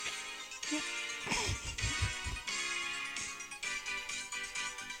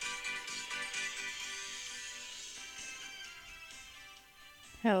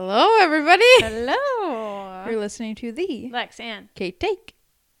Hello, everybody. Hello. You're listening to the Lex and Kate Take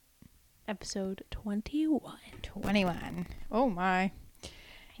episode 21. 21. Oh my.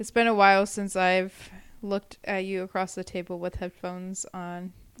 It's been a while since I've looked at you across the table with headphones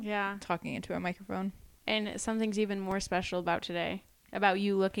on, Yeah. talking into a microphone. And something's even more special about today. About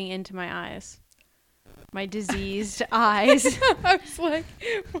you looking into my eyes. My diseased eyes. I was like,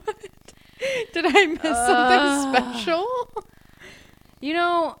 what? Did I miss something special? You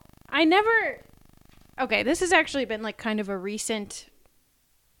know, I never... Okay, this has actually been like kind of a recent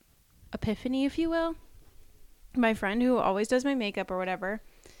epiphany, if you will. My friend who always does my makeup or whatever,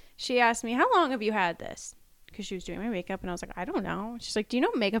 she asked me, how long have you had this? Because she was doing my makeup, and I was like, I don't know. She's like, do you know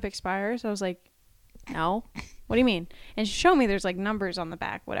makeup expires? I was like, no. What do you mean? And she showed me there's like numbers on the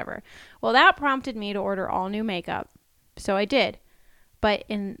back, whatever. Well, that prompted me to order all new makeup. So I did. But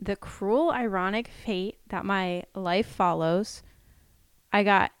in the cruel, ironic fate that my life follows, I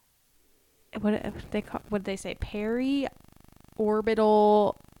got, what did they say? Peri-orbital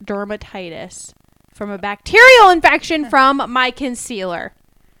dermatitis from a bacterial infection from my concealer.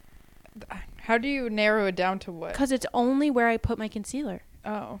 How do you narrow it down to what? Because it's only where I put my concealer.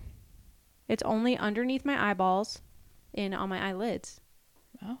 Oh. It's only underneath my eyeballs and on my eyelids.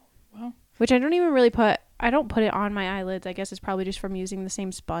 Oh, well. Which I don't even really put. I don't put it on my eyelids. I guess it's probably just from using the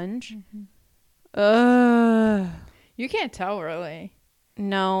same sponge. Mm-hmm. Ugh. You can't tell, really.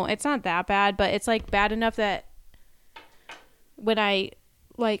 No, it's not that bad, but it's like bad enough that when I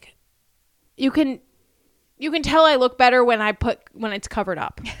like, you can tell I look better when it's covered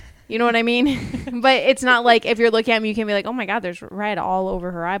up. You know what I mean? But it's not like if you're looking at me, you can be like, oh my God, there's red all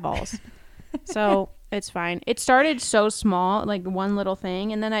over her eyeballs. So it's fine. It started so small, like one little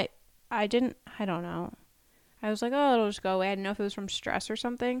thing. And then I don't know. I was like, oh, it'll just go away. I didn't know if it was from stress or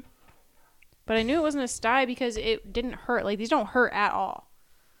something. But I knew it wasn't a sty because it didn't hurt. Like, these don't hurt at all.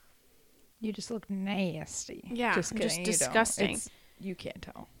 You just look nasty. Yeah, just kidding. just disgusting. You can't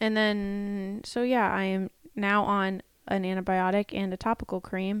tell. And then, so yeah, I am now on an antibiotic and a topical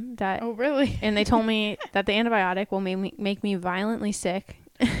cream that. Oh, really? And they told me that the antibiotic will make me violently sick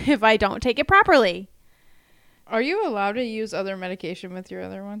if I don't take it properly. Are you allowed to use other medication with your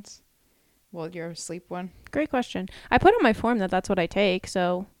other ones? Well, your sleep one. Great question. I put on my form that that's what I take,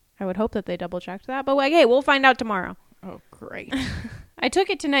 so I would hope that they double checked that. But like, hey, we'll find out tomorrow. Oh, great. I took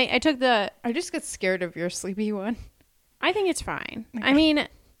it tonight. I just get scared of your sleepy one. I think it's fine. Okay. I mean,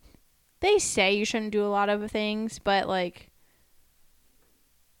 they say you shouldn't do a lot of things, but like,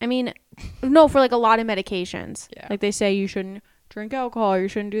 I mean, no, for like a lot of medications. Yeah. Like they say you shouldn't drink alcohol, you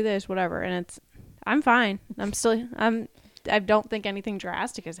shouldn't do this, whatever. And I'm fine. I don't think anything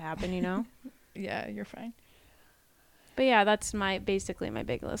drastic has happened, you know? Yeah, you're fine. But yeah, that's basically my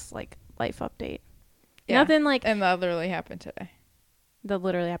biggest like life update. Yeah. Nothing like. And that literally happened today. That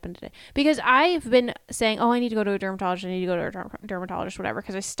literally happened today. Because I've been saying, oh, I need to go to a dermatologist. I need to go to a dermatologist, whatever.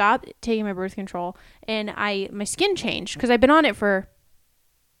 Because I stopped taking my birth control and my skin changed. Because I've been on it for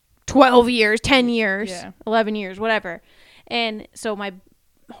 12 years, 10 years, 11 years, whatever. And so my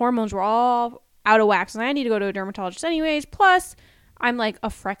hormones were all out of whack. So I need to go to a dermatologist anyways. Plus, I'm like a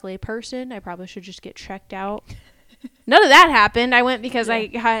freckly person. I probably should just get checked out. None of that happened. I went because I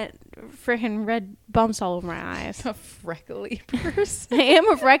got freaking red bumps all over my eyes. A freckly person. I am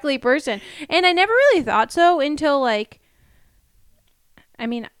a freckly person. And I never really thought so until like, I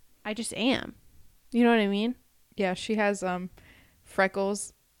mean, I just am. You know what I mean? Yeah, she has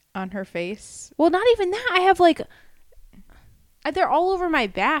freckles on her face. Well, not even that. I have like, they're all over my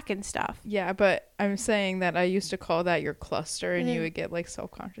back and stuff. Yeah, but I'm saying that I used to call that your cluster, and you would get like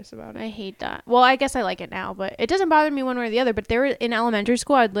self-conscious about it. I hate that. Well, I guess I like it now, but it doesn't bother me one way or the other. But there in elementary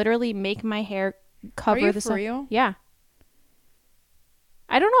school, I'd literally make my hair cover Are you the for real? Yeah.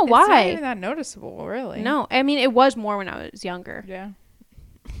 I don't know why. It's not even that noticeable, really. No, I mean it was more when I was younger. Yeah.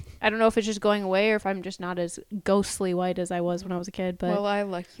 I don't know if it's just going away or if I'm just not as ghostly white as I was when I was a kid. But well, I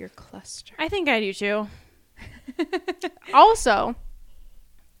like your cluster. I think I do too. Also,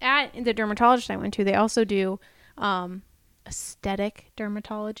 at the dermatologist I went to, they also do aesthetic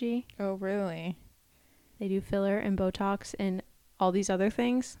dermatology. Oh, really? They do filler and Botox and all these other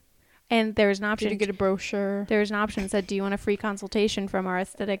things. And there's an option. Did you get a brochure? There's an option that said, do you want a free consultation from our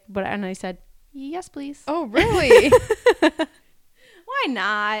aesthetic? And I said, yes, please. Oh, really? Why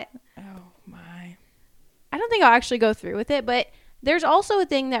not? Oh, my. I don't think I'll actually go through with it, but there's also a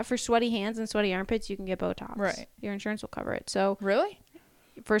thing that for sweaty hands and sweaty armpits, you can get Botox. Right. Your insurance will cover it. So really?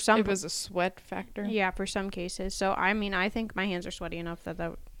 For some, it was a sweat factor. Yeah, for some cases. So I mean, I think my hands are sweaty enough that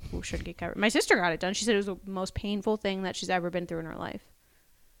should get covered. My sister got it done. She said it was the most painful thing that she's ever been through in her life.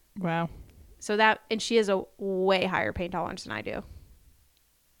 Wow. So and she has a way higher pain tolerance than I do.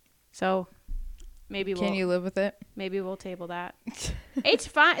 So maybe Can you live with it? Maybe we'll table that. It's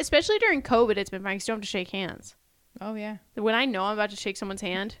fine, especially during COVID. It's been fine because you don't have to shake hands. Oh yeah. When I know I'm about to shake someone's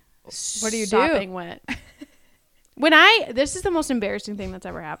hand, what do you sopping wet. This is the most embarrassing thing that's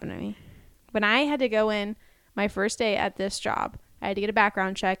ever happened to me. When I had to go in my first day at this job, I had to get a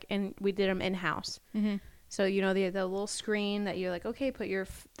background check, and we did them in house. Mm-hmm. So the little screen that you're like, okay, put your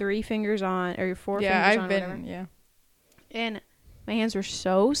 3 fingers on or your 4 fingers on. Yeah, I've been. Yeah. And my hands were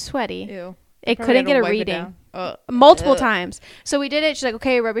so sweaty. Ew. It couldn't get a reading. Multiple times. So we did it. She's like,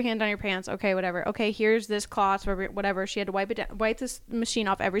 okay, rub your hand on your pants. Okay, whatever. Okay, here's this cloth, whatever. She had to wipe this machine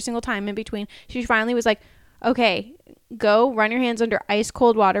off every single time in between. She finally was like, okay, go run your hands under ice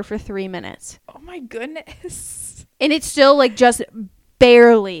cold water for 3 minutes. Oh my goodness. And it's still like just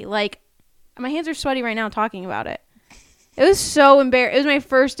barely. Like, my hands are sweaty right now talking about it. It was so embarrassing. It was my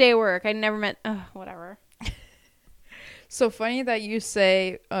first day of work. I never met, whatever. So funny that you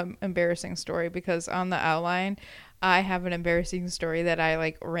say embarrassing story, because on the outline I have an embarrassing story that I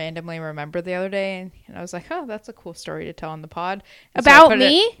like randomly remembered the other day, and I was like, oh, that's a cool story to tell on the pod. And about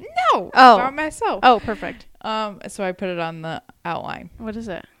me? About myself. Oh, perfect. So I put it on the outline. What is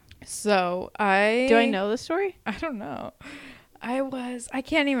it? So do I know the story? I don't know. I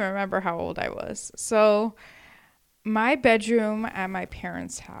can't even remember how old I was. So my bedroom at my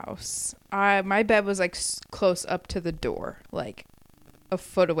parents' house, my bed was like close up to the door, like a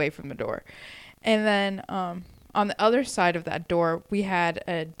foot away from the door. And then on the other side of that door, we had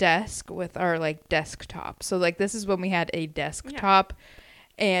a desk with our like desktop. So like this is when we had a desktop.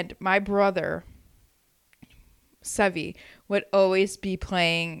 Yeah. And my brother, Sevi, would always be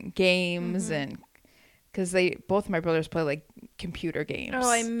playing games, and because both my brothers play like computer games. Oh,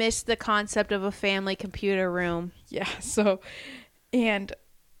 I missed the concept of a family computer room. Yeah. So, and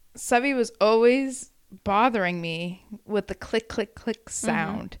Sevi was always bothering me with the click, click, click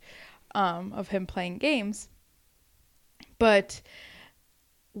sound of him playing games. But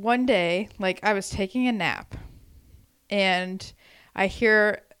one day, like I was taking a nap, and I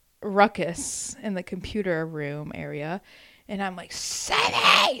hear ruckus in the computer room area. And I'm like,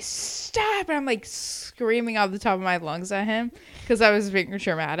 Sevi, stop. And I'm like screaming off the top of my lungs at him because I was being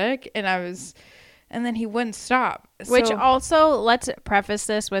dramatic. And then he wouldn't stop. Which also, let's preface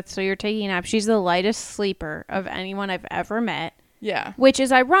this with, so you're taking a nap. She's the lightest sleeper of anyone I've ever met. Yeah. Which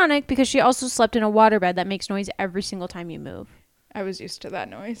is ironic because she also slept in a waterbed that makes noise every single time you move. I was used to that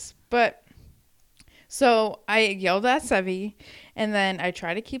noise. But so I yelled at Sevi, and then I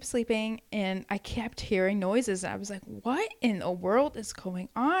tried to keep sleeping, and I kept hearing noises. And I was like, what in the world is going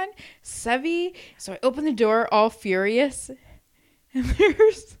on? Sevi. So I opened the door all furious, and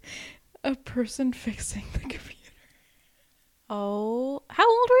there's a person fixing the computer. Oh, how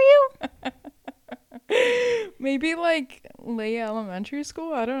old were you? Maybe like late elementary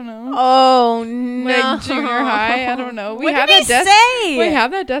school. I don't know. Oh no, like junior high. I don't know. What did he say? We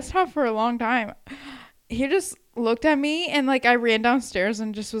had that desktop for a long time. He just looked at me, and like I ran downstairs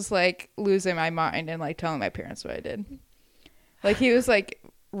and just was like losing my mind and like telling my parents what I did. Like he was like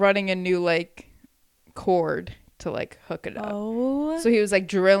running a new like cord to like hook it up. Oh. So he was like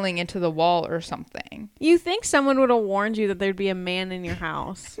drilling into the wall or something. You think someone would have warned you that there'd be a man in your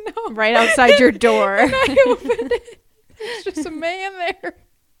house? No. Right outside your door. And I opened it. There's just a man there.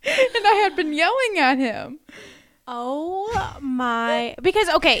 And I had been yelling at him. Oh my. Because,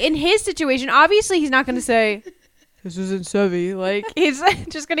 okay, in his situation, obviously he's not going to say, this isn't Sevi. Like, he's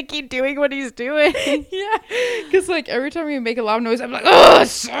just going to keep doing what he's doing. Yeah. Because, like, every time we make a loud noise, I'm like, oh,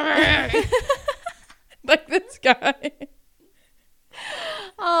 sorry. Like this guy.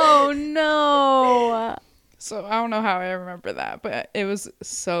 Oh, no. So, I don't know how I remember that, but it was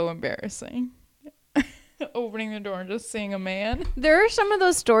so embarrassing. Opening the door and just seeing a man. There are some of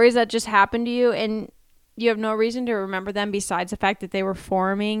those stories that just happen to you, and you have no reason to remember them besides the fact that they were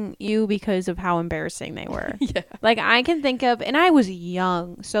forming you because of how embarrassing they were. Yeah. Like, I can think of, and I was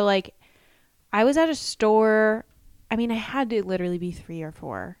young. So, like, I was at a store. I mean, I had to literally be 3 or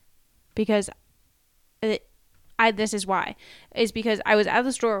 4 because this is why. Is because I was at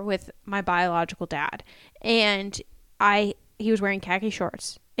the store with my biological dad, and he was wearing khaki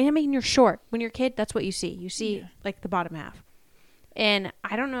shorts. And I mean, you're short. When you're a kid, that's what you see. You see, like, the bottom half. And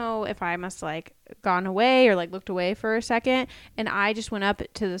I don't know if I must like gone away or like looked away for a second, and I just went up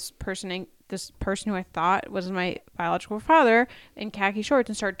to this person who I thought was my biological father in khaki shorts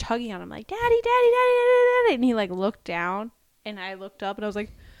and started tugging on him like, daddy, daddy, daddy, daddy, daddy. And he like looked down, and I looked up, and I was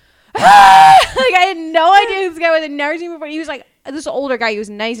like, ah! Like I had no idea who this guy was. I'd never seen him before. He was like this older guy. He was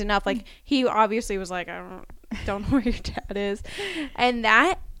nice enough. Like he obviously was like, I don't know where your dad is. And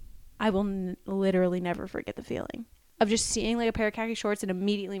that I will literally never forget the feeling of just seeing like a pair of khaki shorts and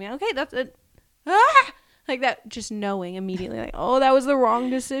immediately being okay, that's it. Ah! Like that, just knowing immediately, like, oh, that was the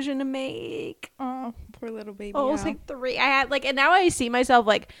wrong decision to make. Oh, poor little baby. Oh, I was like 3. I had like, and now I see myself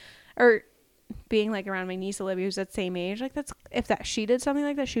like, or being like around my niece Olivia, who's that same age. Like that's, if that she did something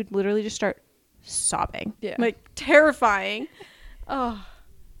like that, she would literally just start sobbing. Yeah. Like terrifying. Oh,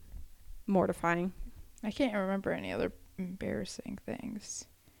 mortifying. I can't remember any other embarrassing things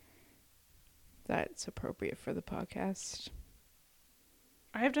that's appropriate for the podcast.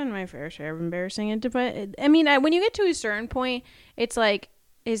 I've done my fair share of embarrassing it, but I mean, when you get to a certain point, it's like,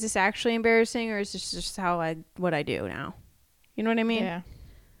 is this actually embarrassing, or is this just what I do now? You know what I mean? Yeah.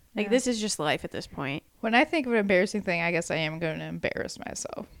 Like, this is just life at this point. When I think of an embarrassing thing, I guess I am going to embarrass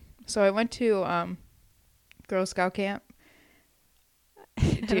myself. So I went to Girl Scout camp.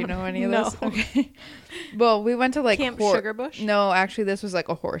 Do you know any of this? No. Okay. Well, we went to like Camp Sugarbush? No, actually, this was like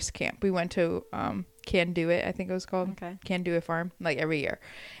a horse camp. We went to Can Do It, I think it was called. Okay. Can Do It Farm, like every year.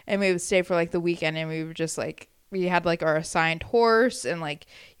 And we would stay for like the weekend, and we were just like, we had like our assigned horse, and like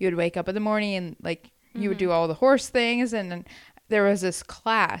you would wake up in the morning and like you would do all the horse things. And then there was this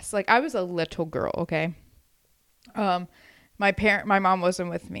class. Like I was a little girl, okay? My mom wasn't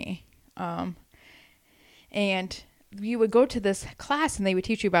with me. And you would go to this class and they would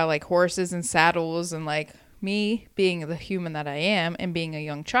teach you about like horses and saddles, and like me being the human that I am and being a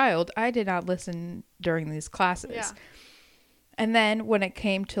young child, I did not listen during these classes. Yeah. And then when it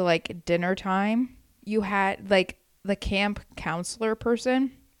came to like dinner time, you had like the camp counselor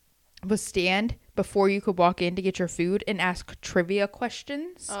person would stand before you could walk in to get your food and ask trivia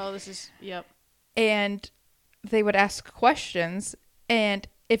questions. Oh, this is, yep. And they would ask questions, and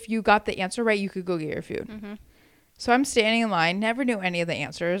if you got the answer right, you could go get your food. Mm-hmm. So I'm standing in line, never knew any of the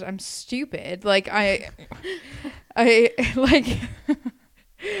answers. I'm stupid. Like I like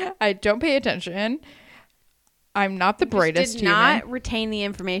I don't pay attention. I'm not the brightest human. Did not retain the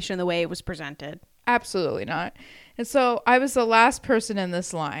information the way it was presented. Absolutely not. And so I was the last person in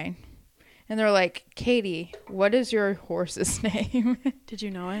this line. And they're like, Katie, what is your horse's name? Did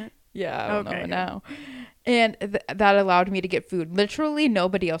you know it? Yeah, I don't know it now. And that allowed me to get food. Literally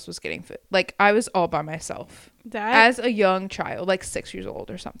nobody else was getting food. Like I was all by myself. As a young child, like 6 years old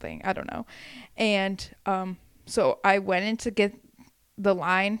or something. I don't know. And so I went in to get the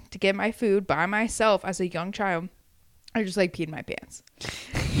line to get my food by myself as a young child. I just like peed my pants.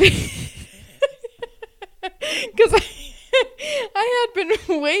 Because I had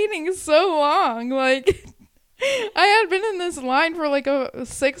been waiting so long. Like I had been in this line for like a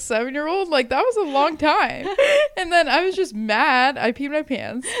 6-7 year old. Like that was a long time. And then I was just mad. I peed my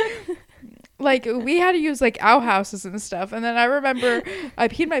pants. Like we had to use like outhouses and stuff. And then I remember I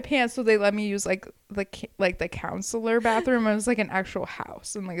peed my pants, so they let me use like the counselor bathroom. It was like an actual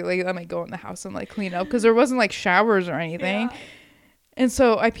house, and like they let me go in the house and like clean up because there wasn't like showers or anything. Yeah. And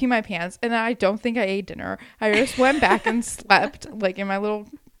so I peed my pants, and I don't think I ate dinner. I just went back and slept like in my little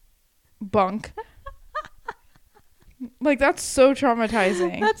bunk. Like that's so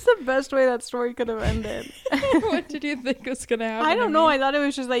traumatizing. That's the best way that story could have ended. What did you think was gonna happen? I don't know. I thought it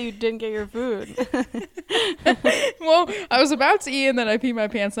was just that you didn't get your food. Well, I was about to eat, and then I peed my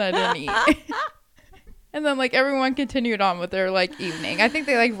pants and I didn't eat. And then like everyone continued on with their like evening. I think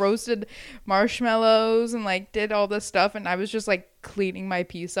they like roasted marshmallows and like did all this stuff, and I was just like cleaning my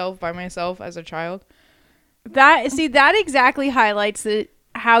pee self by myself as a child. That exactly highlights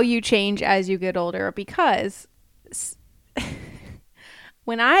how you change as you get older, because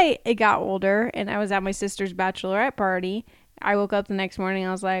when I got older and I was at my sister's bachelorette party, I woke up the next morning and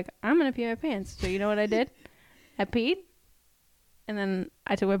I was like, I'm gonna pee my pants. So you know what I did? I peed, and then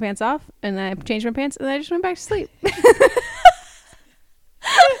I took my pants off, and then I changed my pants, and then I just went back to sleep.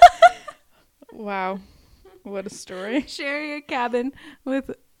 Wow, what a story. Sharing a cabin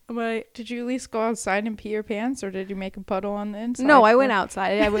with my... Did you at least go outside and pee your pants, or did you make a puddle on the inside? No, I went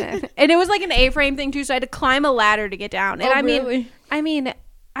outside. And it was like an A-frame thing too, so I had to climb a ladder to get down. And really? I mean,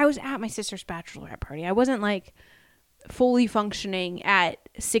 I was at my sister's bachelorette party. I wasn't like fully functioning at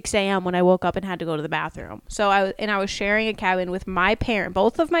 6 a.m. when I woke up and had to go to the bathroom. So I was sharing a cabin with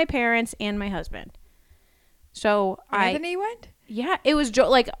both of my parents and my husband. So Anthony went? Yeah, it was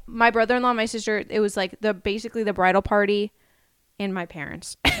like my brother-in-law, my sister. It was like basically the bridal party and my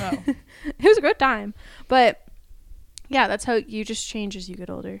parents. Oh. It was a good time. But yeah, that's how you just change as you get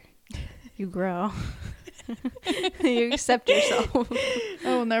older. You grow. You accept yourself.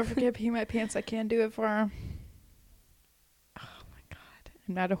 I will never forget peeing my pants. I can't do it for him. Oh my God.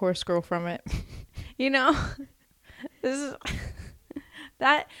 I'm not a horse girl from it. You know, this is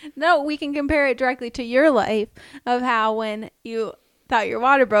we can compare it directly to your life of how when you thought your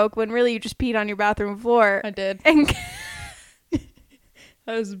water broke, when really you just peed on your bathroom floor. I did. And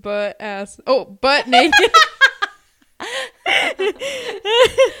I was butt naked.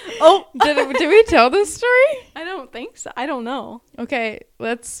 Oh, did we tell this story? I don't think so. I don't know. Okay,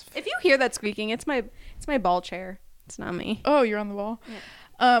 let's. If you hear that squeaking, it's my ball chair. It's not me. Oh, you're on the wall.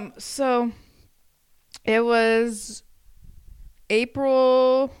 Yeah. So it was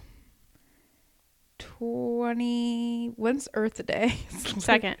April 20. When's Earth Day?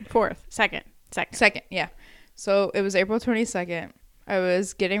 Second. Yeah. So it was April 22nd. I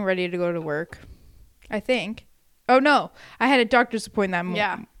was getting ready to go to work, I think. Oh no, I had a doctor's appointment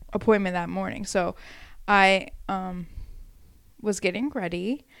that morning. So I was getting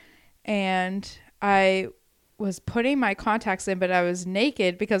ready, and I was putting my contacts in, but I was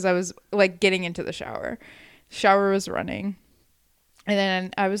naked because I was like getting into the shower. Shower was running, and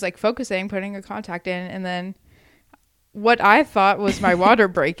then I was like focusing, putting a contact in, and then what I thought was my water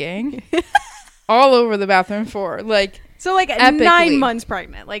breaking all over the bathroom floor, like. So like epically. 9 months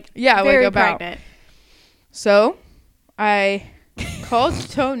pregnant, like yeah, very like about. pregnant. So I called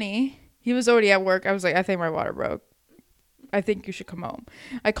Tony. He was already at work. I was like, I think my water broke. I think you should come home.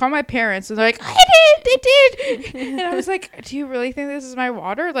 I called my parents, and they're like, it did. And I was like, do you really think this is my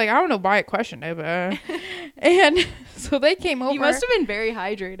water? Like, I don't know why I questioned it, but and so they came over. You must have been very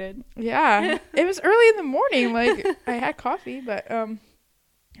hydrated. Yeah, it was early in the morning. Like I had coffee, but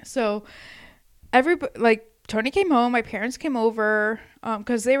so everybody like. Tony came home. My parents came over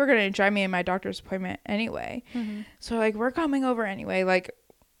because they were going to drive me in my doctor's appointment anyway. Mm-hmm. So, like, we're coming over anyway. Like,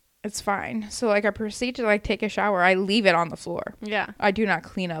 it's fine. So, like, I proceed to, like, take a shower. I leave it on the floor. Yeah. I do not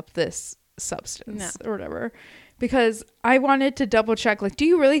clean up this substance or whatever because I wanted to double check. Like, do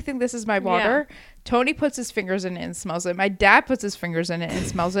you really think this is my water? Yeah. Tony puts his fingers in it and smells it. My dad puts his fingers in it and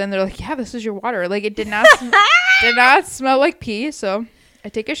smells it. And they're like, yeah, this is your water. Like, it did not smell like pee. So I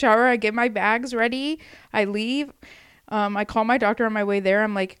take a shower. I get my bags ready. I leave. I call my doctor on my way there.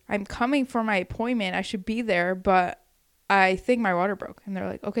 I'm like, I'm coming for my appointment. I should be there, but I think my water broke. And they're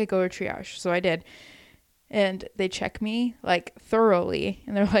like, okay, go to triage. So I did. And they check me like thoroughly.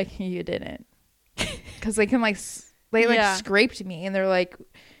 And they're like, you didn't. Because they can like, scraped me. And they're like,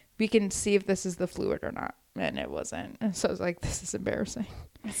 we can see if this is the fluid or not. And it wasn't. And so I was like, this is embarrassing.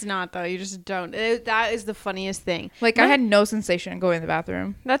 It's not, though. You just don't. That is the funniest thing. Like, I had no sensation going to the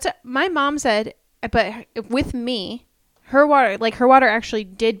bathroom. My mom said, but with me, her water actually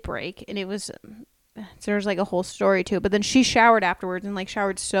did break. And it was, there's like a whole story to it. But then she showered afterwards and like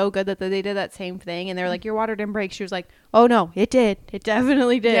showered so good that they did that same thing. And they're like, your water didn't break. She was like, oh, no, it did. It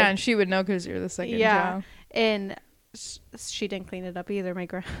definitely did. Yeah, and she would know because you're the second child. And she didn't clean it up either.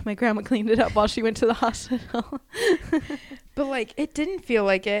 My grandma cleaned it up while she went to the hospital. But like it didn't feel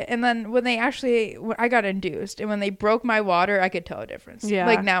like it. And then when I got induced, and when they broke my water, I could tell a difference. Yeah,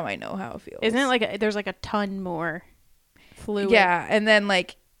 like now I know how it feels. Isn't it like there's like a ton more fluid? Yeah, and then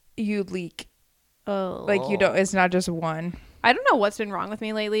like you leak. Oh, like you don't. It's not just one. I don't know what's been wrong with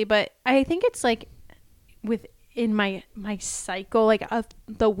me lately, but I think it's like in my cycle, like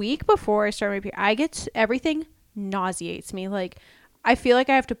the week before I start my period, I get everything nauseates me. Like I feel like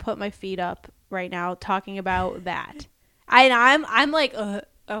I have to put my feet up right now talking about that. I'm like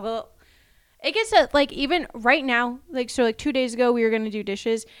it gets like even right now, like so like 2 days ago we were gonna do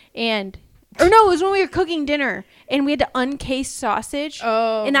dishes it was when we were cooking dinner and we had to uncase sausage.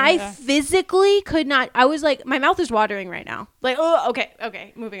 And I physically could not. I was like, my mouth is watering right now. Like, oh,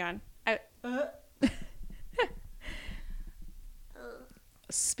 okay, moving on.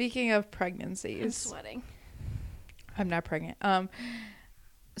 Speaking of pregnancies, I'm sweating. I'm not pregnant.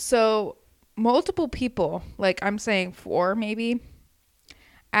 So multiple people, like I'm saying 4 maybe,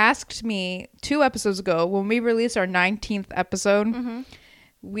 asked me 2 episodes ago when we released our 19th episode. Mm-hmm.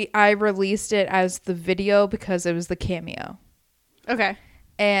 I released it as the video because it was the cameo. Okay.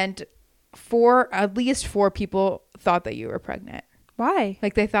 And at least 4 people thought that you were pregnant. Why?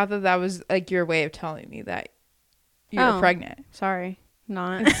 Like they thought that was like your way of telling me that you were pregnant. Sorry.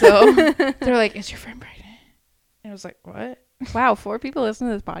 Not. And so they're like, is your friend pregnant? And I was like, what? Wow, 4 people listen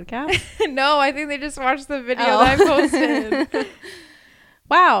to this podcast? No, I think they just watched the video that I posted.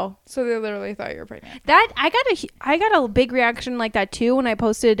 Wow. So they literally thought you were pregnant. I got a big reaction like that too when I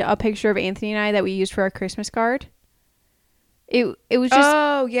posted a picture of Anthony and I that we used for our Christmas card. It was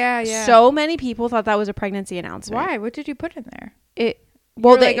just yeah. So many people thought that was a pregnancy announcement. Why? What did you put in there?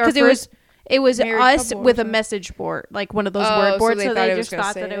 Because it was us with a message board, like one of those word boards. So they just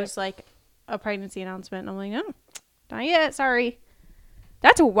thought that it was like a pregnancy announcement. I'm like, no, not yet. Sorry.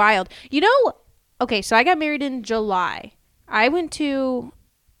 That's wild. Okay, so I got married in July.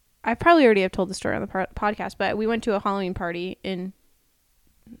 I probably already have told the story on the podcast, but we went to a Halloween party in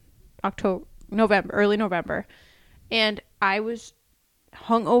early November. And I was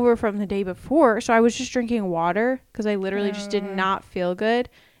hungover from the day before, so I was just drinking water because I literally just did not feel good,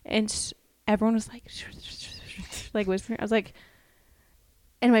 and everyone was like, like whispering. I was like,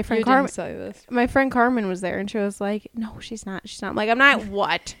 and my friend Carmen was there, and she was like, "No, she's not. She's not." I'm like, "I'm not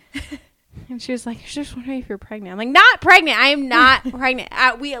what?" And she was like, "I was just wondering if you're pregnant." I'm like, "Not pregnant. I am not pregnant.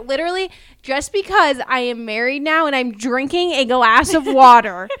 We literally, just because I am married now and I'm drinking a glass of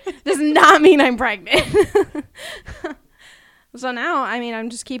water does not mean I'm pregnant." So now, I mean, I'm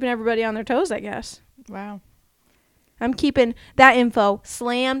just keeping everybody on their toes, I guess. Wow. I'm keeping that info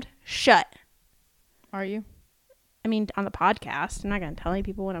slammed shut. Are you? I mean, on the podcast. I'm not going to tell any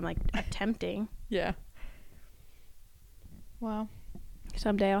people when I'm, like, attempting. Yeah. Wow.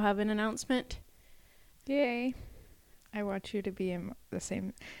 Someday I'll have an announcement. Yay. I want you to be in the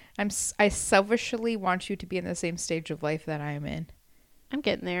same... I selfishly want you to be in the same stage of life that I am in. I'm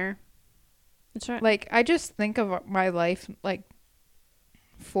getting there. That's right. Like, I just think of my life, like,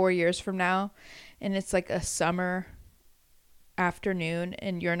 4 years from now, and it's like a summer afternoon,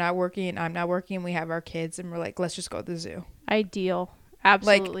 and you're not working, and I'm not working, and we have our kids, and we're like, let's just go to the zoo. Ideal.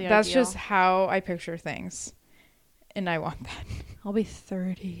 Absolutely like, that's ideal. just how I picture things. And I want that. I'll be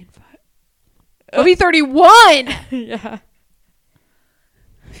 30 in 5. I'll be 31! Yeah.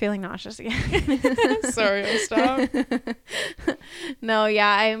 Feeling nauseous again. Sorry, I'll stop. No, yeah,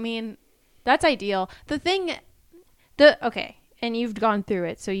 I mean, that's ideal. Okay, and you've gone through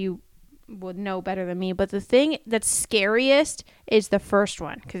it, so you would know better than me, but the thing that's scariest is the first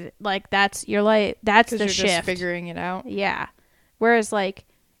one, because, like, that's your life, that's the you're shift. Just figuring it out. Yeah. Whereas, like,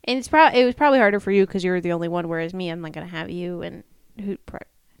 and it was probably harder for you because you were the only one, whereas me, I'm not going to have you, and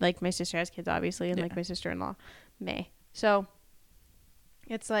like, my sister has kids, obviously, and, like, my sister-in-law may. So,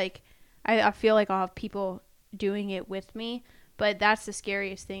 it's like, I feel like I'll have people doing it with me, but that's the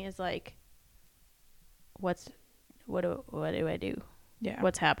scariest thing is, like, what do I do? Yeah.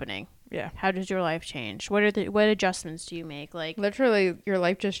 What's happening? Yeah. How does your life change? What adjustments do you make? Like, literally, your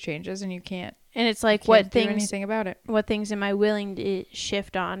life just changes, and you can't. And it's like, do anything about it? What things am I willing to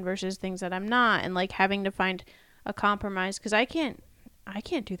shift on versus things that I'm not, and, like, having to find a compromise, because I can't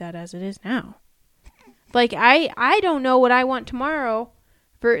do that as it is now. Like, I don't know what I want tomorrow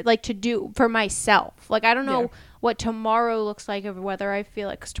for, like, to do for myself. Like, I don't know what tomorrow looks like, or whether I feel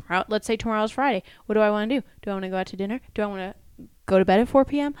like, 'cause tomorrow, let's say tomorrow's Friday. What do I want to do? Do I want to go out to dinner? Do I want to go to bed at 4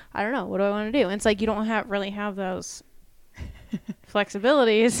 p.m.? I don't know. What do I want to do? And it's like, you don't really have those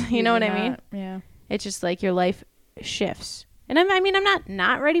flexibilities. You know what I mean? Yeah. It's just like your life shifts. And I'm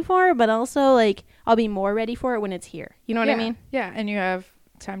not ready for it, but also, like, I'll be more ready for it when it's here. You know what I mean? Yeah. And you have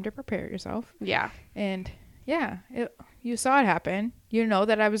time to prepare yourself. Yeah. And yeah, you saw it happen. You know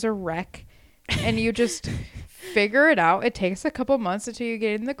that I was a wreck, and you just figure it out. It takes a couple months until you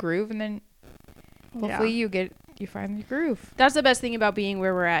get in the groove, and then hopefully you find the groove. That's the best thing about being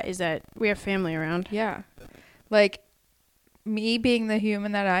where we're at, is that we have family around. Yeah. Like, me being the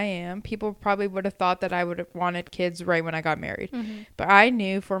human that I am, people probably would have thought that I would have wanted kids right when I got married. Mm-hmm. But I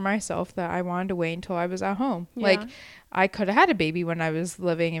knew for myself that I wanted to wait until I was at home. Yeah. Like, I could have had a baby when I was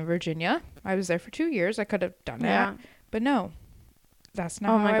living in Virginia. I was there for 2 years. I could have done that. But no, that's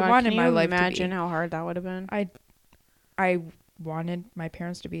not how I wanted my life to be. Imagine how hard that would have been. I wanted my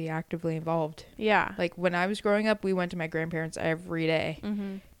parents to be actively involved. Yeah. Like, when I was growing up, we went to my grandparents every day.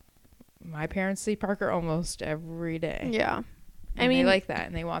 Mm-hmm. My parents see Parker almost every day. Yeah. And they like that,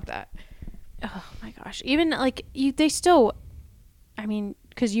 and they want that. Oh, my gosh. Even, like, they still, I mean,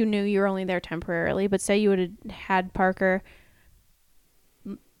 because you knew you were only there temporarily, but say you would have had Parker,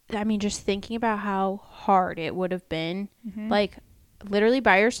 I mean, just thinking about how hard it would have been, like, literally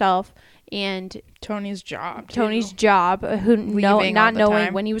by yourself, and Tony's job, not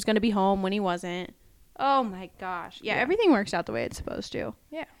knowing when he was going to be home, when he wasn't. Oh, my gosh. Yeah, everything works out the way it's supposed to.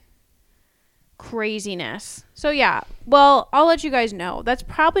 Yeah. Craziness. So yeah, well, I'll let you guys know. That's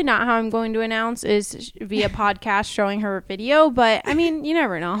probably not how I'm going to announce, is via podcast showing her video, but I mean, you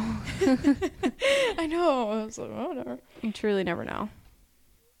never know. I know. I was like, whatever. You truly never know.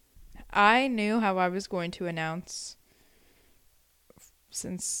 I knew how I was going to announce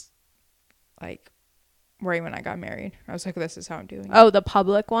since, like, right when I got married. I was like, this is how I'm doing it. Oh, the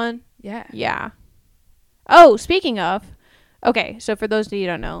public one? Yeah. Yeah. Oh, speaking of, okay, so for those of you who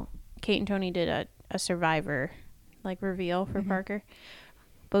don't know, Kate and Tony did a Survivor, like, reveal for Parker,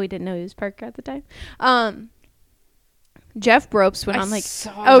 but we didn't know he was Parker at the time. Jeff Probst went on, like,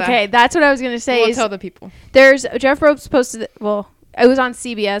 okay, that's what I was gonna say. We'll tell the people. There's Jeff Probst posted. Well, it was on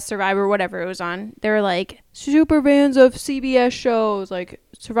CBS Survivor, whatever it was on. They were like, super fans of CBS shows, like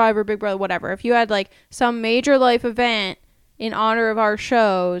Survivor, Big Brother, whatever. If you had, like, some major life event in honor of our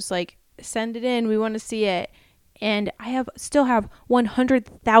shows, like, send it in. We want to see it. And I still have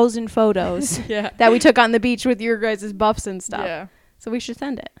 100,000 photos Yeah. that we took on the beach with your guys' buffs and stuff. Yeah. So we should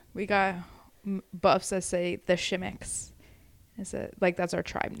send it. We got buffs that say the Shimmicks. Is it like that's our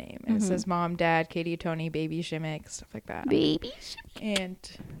tribe name? And it says mom, dad, Katie, Tony, baby Shimmick, stuff like that. Baby. And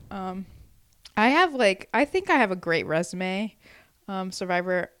I think I have a great resume,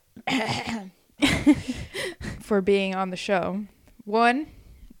 Survivor, for being on the show. One,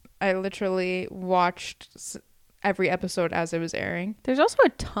 I literally watched every episode as it was airing. There's also a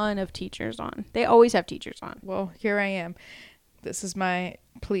ton of teachers on. They always have teachers on. Well, here I am. This is my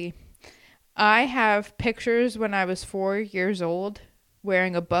plea. I have pictures when I was 4 years old,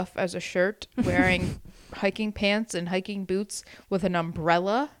 wearing a buff as a shirt, wearing hiking pants and hiking boots with an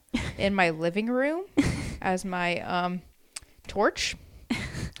umbrella in my living room as my torch.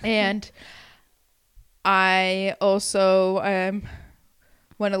 And I also,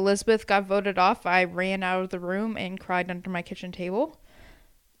 when Elizabeth got voted off, I ran out of the room and cried under my kitchen table.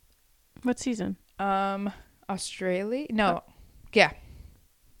 What season? Australia? No. Yeah.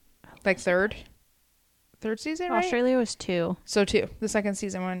 Like third season, right? Australia was 2. So 2. The second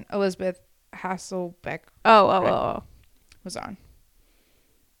season when Elizabeth Hasselbeck was on.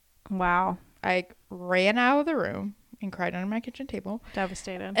 Wow. I ran out of the room and cried under my kitchen table.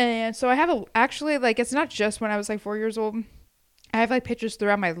 Devastated. And so I have actually, like, it's not just when I was like 4 years old. I have like pictures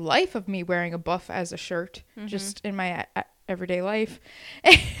throughout my life of me wearing a buff as a shirt, just in my everyday life.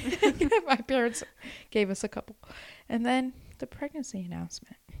 My parents gave us a couple. And then the pregnancy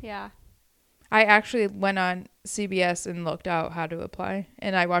announcement. Yeah. I actually went on CBS and looked out how to apply.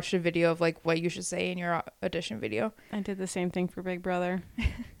 And I watched a video of like what you should say in your audition video. I did the same thing for Big Brother.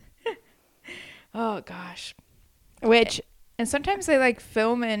 Oh, gosh. Which. And sometimes they like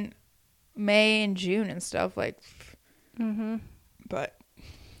film in May and June and stuff like. But.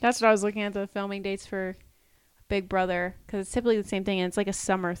 That's what I was looking at, the filming dates for Big Brother. Because it's typically the same thing. And it's like a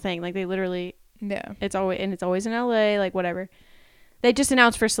summer thing. Like they literally. Yeah. It's always in LA, like whatever. They just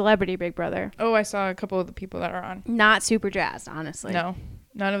announced for Celebrity Big Brother. Oh, I saw a couple of the people that are on. Not super jazzed, honestly. No.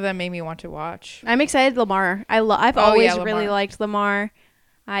 None of them made me want to watch. I'm excited Lamar. I've always Lamar. really liked Lamar.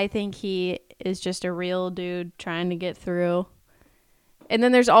 I think he is just a real dude trying to get through. And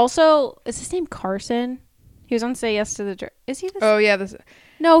then there's also, is his name Carson? He was on Say Yes to the Dress. Is he the Oh, yeah.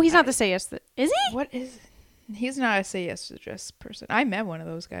 No, he's not the Say Yes to the... Is he? What is... He's not a Say Yes to the Dress person. I met one of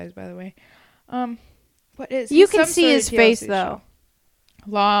those guys, by the way. What is... You can see his face, though.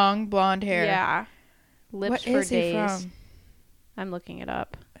 Long, blonde hair. Yeah. Lips what for is days. He from? I'm looking it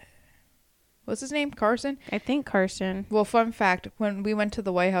up. What's his name? Carson? I think Carson. Well, fun fact, when we went to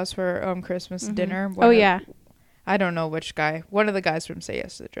the White House for Christmas dinner... Yeah. I don't know which guy. One of the guys from Say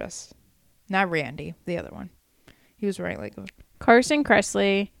Yes to the Dress. Not Randy. The other one. He was wearing like... Carson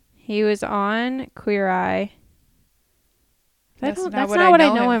Kressley. He was on Queer Eye. That's not what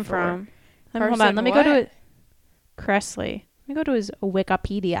I know him from. Hold on. Let me go to it. Kressley. Let me go to his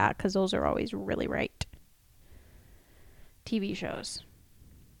Wikipedia because those are always really right. TV shows.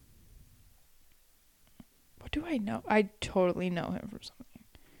 What do I know? I totally know him from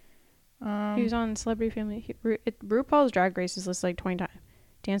something. He was on Celebrity Family. RuPaul's Drag Race is listed like 20 times.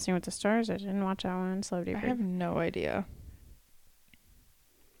 Dancing with the Stars. I didn't watch that one. Celebrity. I have no idea.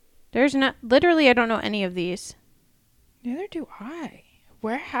 There's not... Literally, I don't know any of these. Neither do I.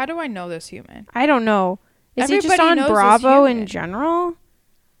 How do I know this human? I don't know. Is he just Everybody on knows Bravo this in human. general?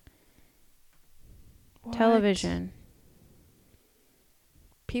 What? Television.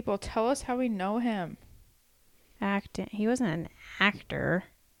 People, tell us how we know him. Acting. He wasn't an actor.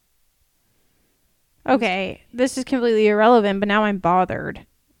 Okay, this is completely irrelevant, but now I'm bothered.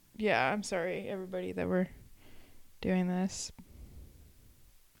 Yeah, I'm sorry, everybody, that we're doing this.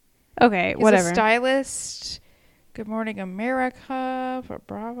 Okay, He's whatever. a stylist. Good Morning America for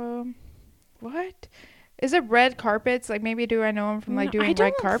Bravo. What? Is it red carpets? Like, maybe do I know him from, like, doing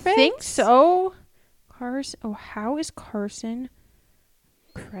red carpets? I think so. Carson. Oh, how is Carson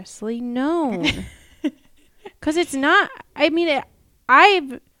Kressley known? Because it's not... I mean,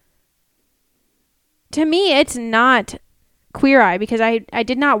 to me, it's not Queer Eye because I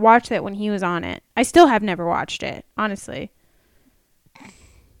did not watch that when he was on it. I still have never watched it, honestly.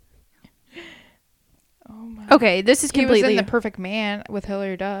 Oh my. Okay, this is completely... He was in The Perfect Man with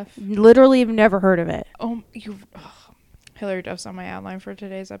Hilary Duff. Literally have never heard of it. Hilary Duff's on my outline for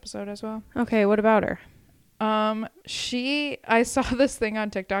today's episode as well. Okay, what about her? I saw this thing on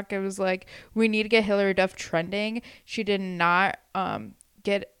TikTok. It was like, we need to get Hilary Duff trending. She did not earn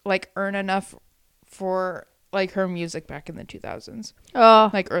enough for like her music back in the 2000s. Oh,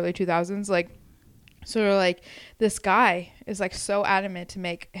 Like early 2000s. Like, so like this guy is like so adamant to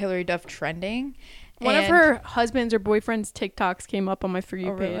make Hilary Duff trending, One of her husband's or boyfriend's TikToks came up on my For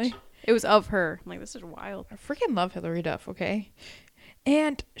You page. Really? It was of her. I'm like, this is wild. I freaking love Hillary Duff, okay?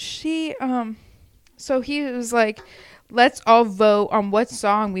 And she, so he was like, let's all vote on what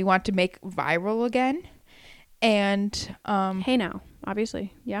song we want to make viral again. And, Hey Now,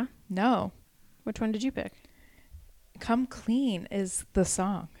 obviously. Yeah? no. Which one did you pick? Come Clean is the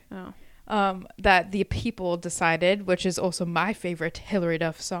song. Oh. That the people decided, which is also my favorite Hillary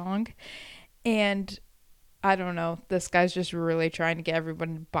Duff song. And I don't know, this guy's just really trying to get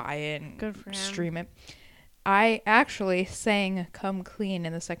everyone to buy it and Good for him. stream it. I actually sang Come Clean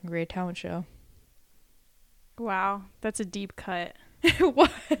in the second grade talent show. Wow. That's a deep cut.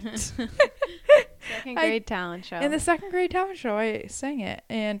 What? Second grade talent show. In the second grade talent show, I sang it.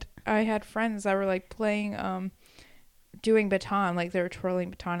 And I had friends that were like playing, doing baton, like they were twirling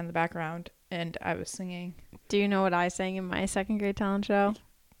baton in the background. And I was singing. Do you know what I sang in my second grade talent show?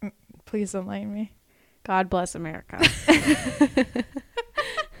 Please enlighten me. God Bless America.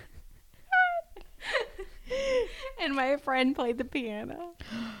 And my friend played the piano.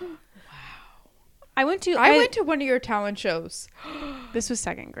 I went to one of your talent shows. This was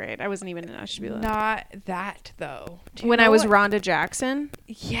second grade. I wasn't even in Ashtabula. Not that though. When I was Rhonda Jackson.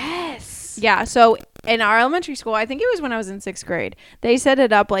 Yes. Yeah. So in our elementary school, I think it was when I was in 6th grade, they set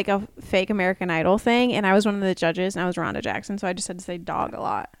it up like a fake American Idol thing, and I was one of the judges, and I was Rhonda Jackson, so I just had to say dog a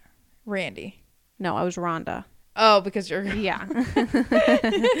lot. Randy. No, I was Rhonda. Oh, because you're. Yeah.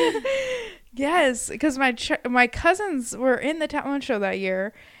 Yes, because my cousins were in the talent show that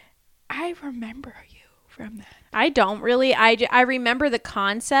year. I remember you from that. I don't really. I remember the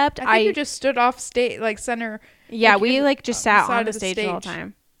concept. I think you just stood off stage, like center. Yeah, like we like just sat on the stage the whole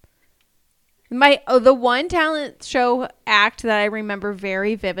time. The one talent show act that I remember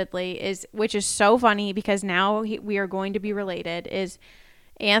very vividly is, which is so funny because now we are going to be related, is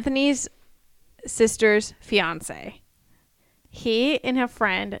Anthony's sister's fiance. He and a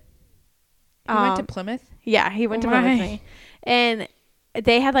friend. He went to Plymouth? Yeah, he went to Plymouth. with me. And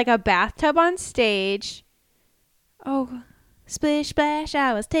they had like a bathtub on stage. Oh, splish splash,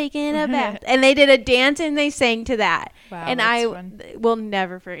 I was taking a bath. And they did a dance and they sang to that. Wow, and I will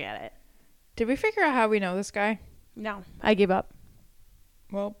never forget it. Did we figure out how we know this guy? No, I gave up.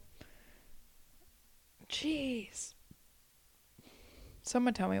 Well, jeez.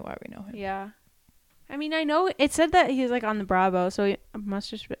 Someone tell me why we know him. Yeah. I mean, I know it said that he's like on the Bravo, so he must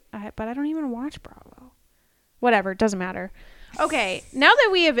just, but I don't even watch Bravo. Whatever, it doesn't matter. Okay, now that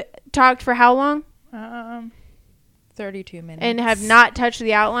we have talked for how long? 32 minutes. And have not touched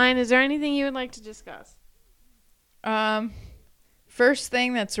the outline, is there anything you would like to discuss? First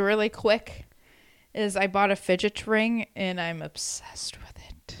thing that's really quick is I bought a fidget ring and I'm obsessed with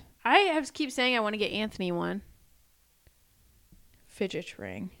it. I keep saying I want to get Anthony one. Fidget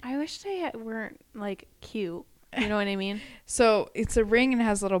ring. I wish they weren't like cute. You know what I mean? So it's a ring and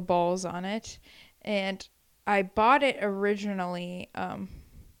has little balls on it. And I bought it originally,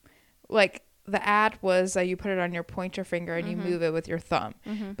 like the ad was that you put it on your pointer finger and you move it with your thumb.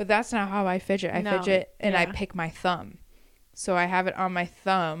 Mm-hmm. But that's not how I fidget. I fidget and I pick my thumb. So I have it on my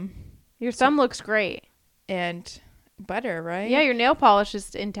thumb. Your thumb looks great. And butter, right? Yeah, your nail polish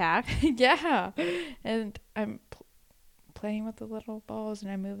is intact. Yeah. And I'm playing with the little balls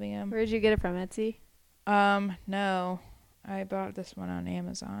and I'm moving them. Where did you get it from, Etsy? No. I bought this one on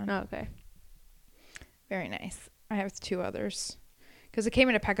Amazon. Oh, okay. Very nice. I have 2 others. Because it came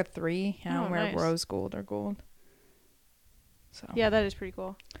in a pack of 3. I don't wear rose gold or gold. So yeah, that is pretty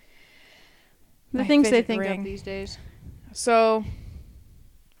cool. The things they think of these days. So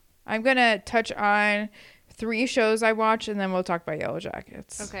I'm going to touch on 3 shows I watch and then we'll talk about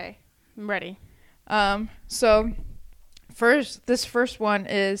YELLOWJACKETS. Okay. I'm ready. So this first one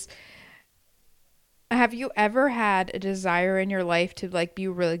is, have you ever had a desire in your life to like be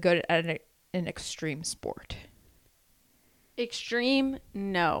really good at an extreme sport? Extreme?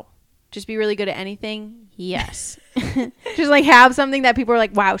 No. Just be really good at anything? Yes. Just like have something that people are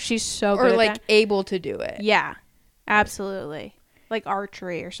like, wow, she's so good at like that. able to do it. Yeah. Absolutely. Like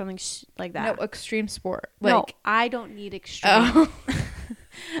archery or something like that. No, extreme sport. No, I don't need extreme. Oh.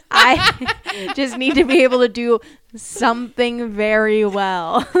 I just need to be able to do something very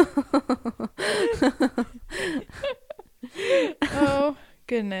well. Oh,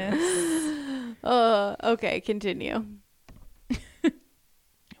 goodness. Okay, continue.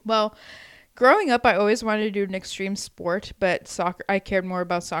 Well, growing up, I always wanted to do an extreme sport, but soccer, I cared more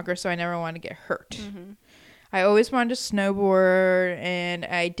about soccer, so I never wanted to get hurt. Mm-hmm. I always wanted to snowboard, and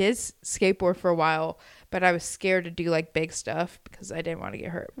I did skateboard for a while, but I was scared to do like big stuff because I didn't want to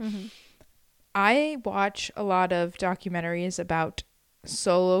get hurt. Mm-hmm. I watch a lot of documentaries about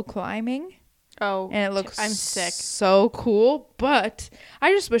solo climbing. Oh, and it looks I'm sick. so cool. But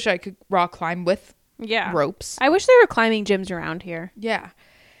I just wish I could rock climb with ropes. I wish there were climbing gyms around here. Yeah.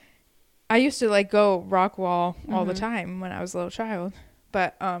 I used to like go rock wall all the time when I was a little child.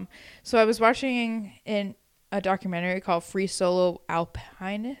 But so I was watching in a documentary called Free Solo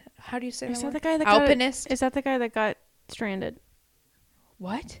Alpine. How do you say Is that? that the guy that Alpinist? is that the guy that got stranded?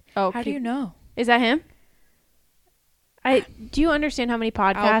 What? Oh, how do you know? Is that him? Do you understand how many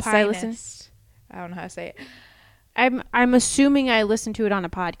podcasts I listen? I don't know how to say it. I'm assuming I listened to it on a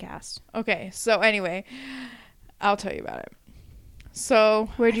podcast. Okay, so anyway, I'll tell you about it. So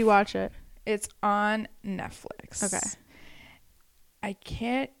where'd you watch it? It's on Netflix.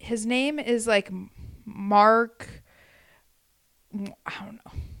 Okay. His name is like Mark. I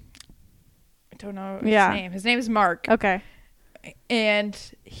don't know his name. His name is Mark. Okay. And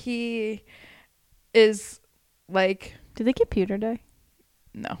he is like. Did they get Pewter Day?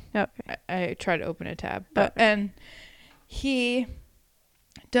 No. Okay. I tried to open a tab. And he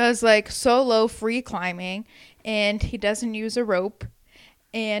does like solo free climbing, and he doesn't use a rope.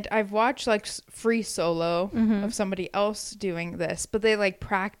 And I've watched like free solo of somebody else doing this, but they like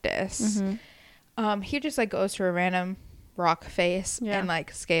practice. He just like goes to a random rock face and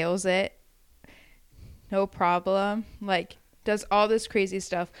like scales it. No problem. Like does all this crazy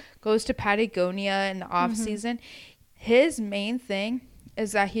stuff. Goes to Patagonia in the off season. His main thing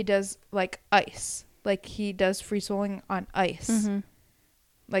is that he does like ice. Like he does free soloing on ice.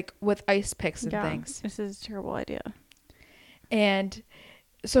 Like with ice picks and things. This is a terrible idea. And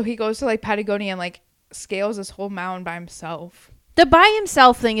so he goes to like Patagonia and like scales this whole mountain by himself. The by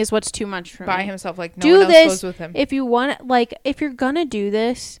himself thing is what's too much for me. By himself, like no one else goes with him. If you want, like, if you're gonna do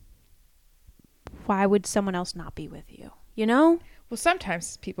this, why would someone else not be with you? You know? Well,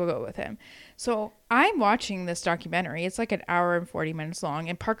 sometimes people go with him. So I'm watching this documentary. It's like an hour and 40 minutes long,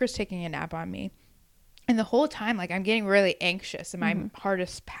 and Parker's taking a nap on me. And the whole time, like, I'm getting really anxious and my heart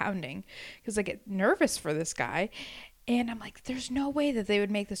is pounding because I get nervous for this guy. And I'm like, there's no way that they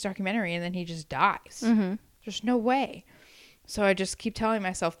would make this documentary and then he just dies. There's no way. So I just keep telling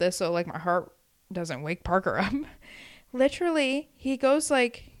myself this so, like, my heart doesn't wake Parker up. Literally, he goes,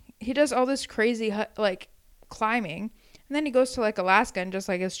 like, he does all this crazy, like, climbing. And then he goes to, like, Alaska and just,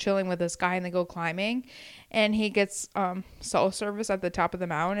 like, is chilling with this guy and they go climbing. And he gets cell service at the top of the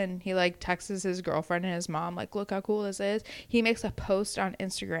mountain. And he, like, texts his girlfriend and his mom, like, look how cool this is. He makes a post on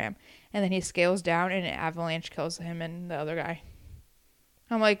Instagram. And then he scales down and an avalanche kills him and the other guy.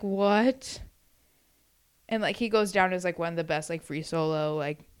 I'm like, what? And, like, he goes down as, like, one of the best, like, free solo,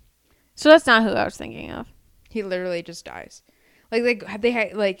 like. So that's not who I was thinking of. He literally just dies. Like,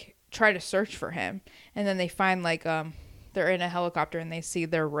 they like, try to search for him. And then they find, like, they're in a helicopter and they see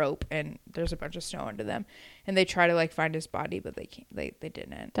their rope and there's a bunch of snow under them. And they try to, like, find his body, but they can't. They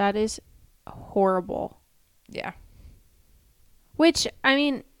didn't. That is horrible. Yeah. Which, I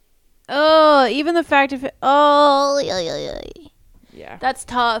mean, even the fact of it, yeah. That's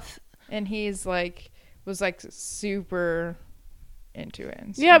tough. And he's, like, was like super into it.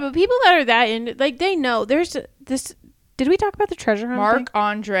 And yeah, but people that are that into, like, they know there's this. Did we talk about the treasure hunt?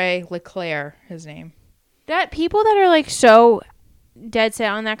 Marc-Andre Leclerc, his name. That people that are like so dead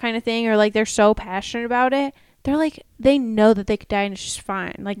set on that kind of thing, or like they're so passionate about it, they're like, they know that they could die and it's just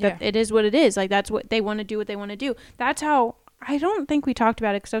fine. Like that, it is what it is. Like that's what they want to do. What they want to do. That's how. I don't think we talked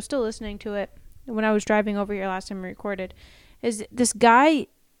about it because I was still listening to it when I was driving over here last time we recorded. Is this guy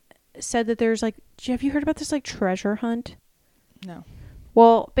said that there's like, have you heard about this like treasure hunt? No.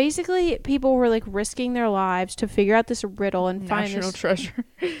 Well, basically people were like risking their lives to figure out this riddle and find National treasure.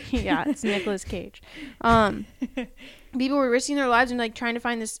 Yeah, it's Nicolas Cage. People were risking their lives and like trying to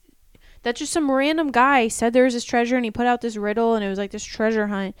find this. That's just some random guy said there was this treasure and he put out this riddle and it was like this treasure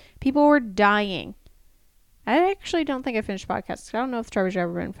hunt. People were dying. I actually don't think I finished the podcast. I don't know if the treasure's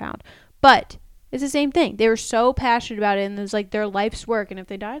ever been found, but it's the same thing. They were so passionate about it and it was like their life's work. And if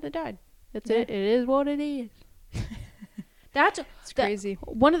they died, they died. That's it. It is what it is. It's crazy.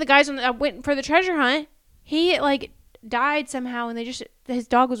 One of the guys that went for the treasure hunt, he like died somehow, and his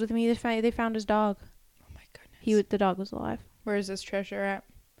dog was with him. They found his dog. Oh my goodness. The dog was alive. Where is this treasure at?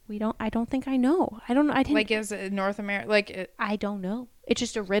 I don't think I know. I don't know. I didn't. Like, is it North America? I don't know. It's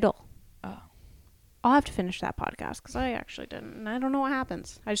just a riddle. Oh. I'll have to finish that podcast because I actually didn't. And I don't know what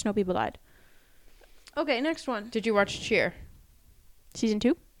happens. I just know people died. Okay, next one. Did you watch Cheer? Season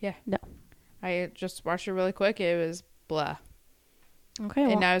 2? Yeah. No. I just watched it really quick. It was blah. Okay.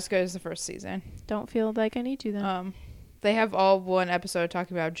 Well, and not as good as the first season. Don't feel like I need to then. They have all one episode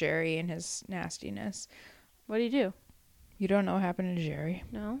talking about Jerry and his nastiness. What do you do? You don't know what happened to Jerry?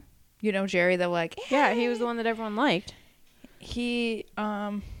 No. You know Jerry, the like. Yeah, he was the one that everyone liked. He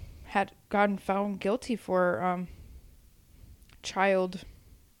had gotten found guilty for child,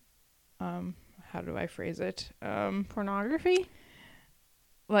 how do I phrase it? Pornography?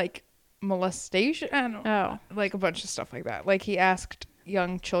 Like molestation? I don't know. Like a bunch of stuff like that. Like he asked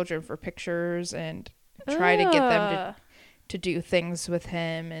young children for pictures and try to get them to do things with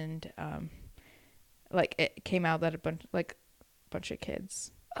him, and like it came out that a bunch of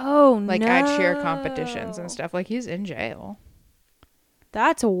kids like had cheer competitions and stuff. Like he's in jail.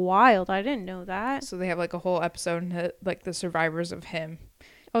 That's wild. I didn't know that. So they have like a whole episode like the survivors of him.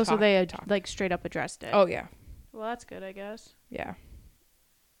 So they had like straight up addressed it. Oh yeah. Well, that's good, I guess. Yeah.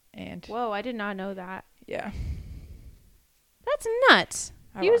 And whoa, I did not know that. Yeah. That's nuts.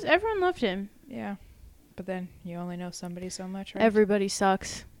 Everyone loved him. Yeah. But then you only know somebody so much, right? Everybody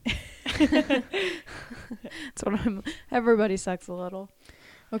sucks. That's what everybody sucks a little.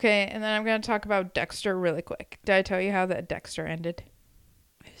 Okay, and then I'm going to talk about Dexter really quick. Did I tell you how that Dexter ended?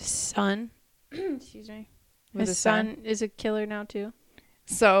 His son. Excuse me. His son is a killer now too.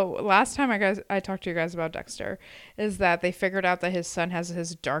 So last time I talked to you guys about Dexter is that they figured out that his son has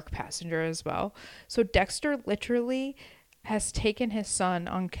his dark passenger as well. So Dexter literally has taken his son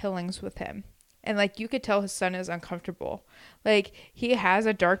on killings with him. And like you could tell his son is uncomfortable. Like he has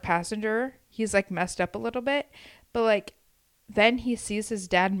a dark passenger. He's like messed up a little bit. But like then he sees his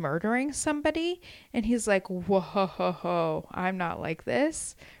dad murdering somebody and he's like, whoa, I'm not like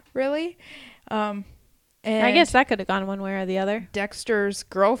this. Really? And I guess that could have gone one way or the other. Dexter's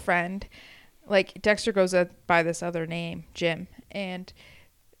girlfriend, like Dexter goes by this other name, Jim, and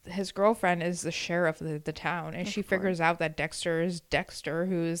his girlfriend is the sheriff of the town, and she figures out that Dexter is Dexter,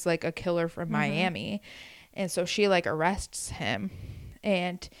 who's like a killer from Miami, and so she like arrests him,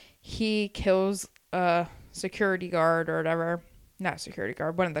 and he kills a security guard or whatever, not security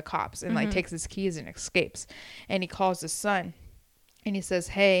guard, one of the cops, and like takes his keys and escapes, and he calls his son. And he says,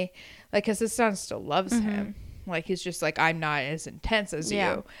 hey, like, because his son still loves him. Like, he's just like, I'm not as intense as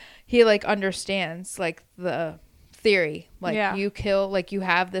you. He, like, understands, like, the theory. Like, you kill, like, you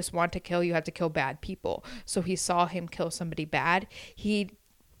have this want to kill, you have to kill bad people. So he saw him kill somebody bad.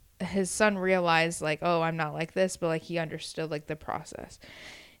 His son realized, like, oh, I'm not like this. But, like, he understood, like, the process.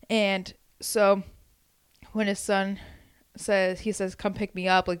 And so when his son says come pick me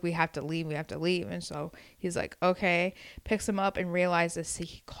up, like we have to leave, and so he's like okay, picks him up and realizes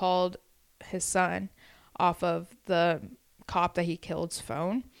he called his son off of the cop that he killed's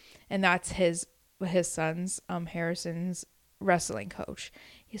phone, and that's his son's Harrison's wrestling coach.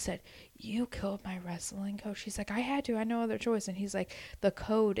 He said, you killed my wrestling coach. He's like, I had to, I had no other choice. And he's like, the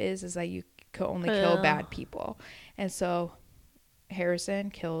code is that you can only kill bad people. And so Harrison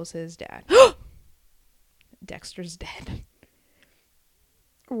kills his dad. Dexter's dead.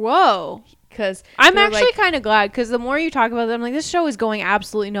 Whoa. Because I'm actually kind of glad, because the more you talk about it, I'm like, this show is going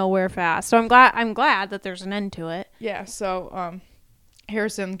absolutely nowhere fast. So I'm glad that there's an end to it. Yeah. So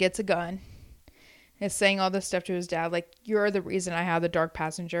Harrison gets a gun, is saying all this stuff to his dad, like, you're the reason I have the dark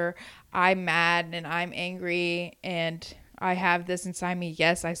passenger. I'm mad and I'm angry and I have this inside me.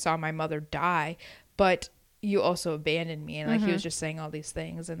 Yes, I saw my mother die, but you also abandoned me. And like he was just saying all these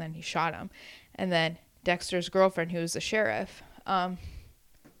things, and then he shot him. And then Dexter's girlfriend, who's the sheriff,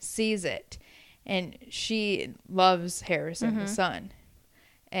 sees it, and she loves Harrison, the son,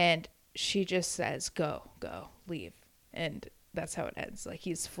 and she just says, go, leave. And that's how it ends. Like,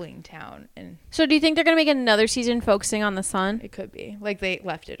 he's fleeing town. And so do you think they're going to make another season focusing on the son? It could be. Like, they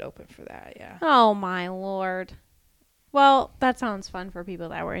left it open for that, yeah. Oh, my Lord. Well, that sounds fun for people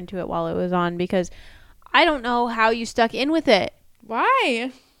that were into it while it was on, because I don't know how you stuck in with it.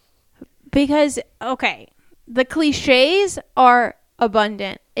 Why? Because, okay, the cliches are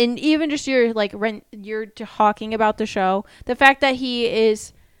abundant. And even just you're talking about the show, the fact that he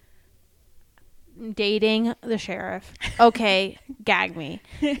is dating the sheriff. Okay, gag me.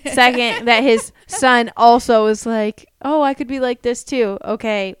 Second, that his son also is like, oh, I could be like this too.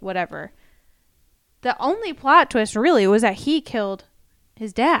 Okay, whatever. The only plot twist really was that he killed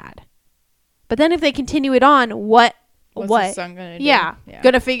his dad. But then if they continue it on, what's his son gonna do? Yeah.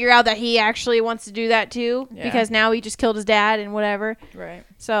 Gonna figure out that he actually wants to do that too, because now he just killed his dad and whatever. Right.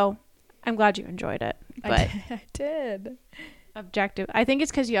 So I'm glad you enjoyed it. But I did. Objective. I think it's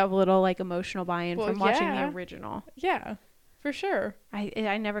because you have a little like emotional buy-in from watching the original. Yeah, for sure.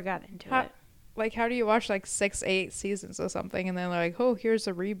 I never got into it. Like, how do you watch like 6-8 seasons or something, and then like, oh, here's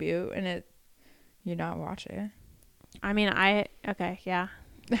a reboot, and you not watch it? I mean, yeah.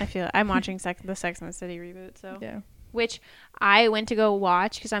 I feel I'm watching the Sex and the City reboot, so yeah. Which I went to go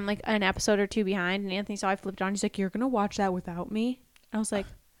watch because I'm like an episode or two behind, and Anthony saw I flipped on. He's like, "You're gonna watch that without me?" I was like,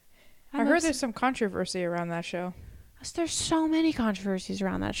 I heard there's some controversy around that show. There's so many controversies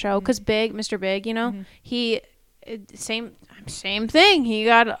around that show because Mr. Big, you know, he same thing. He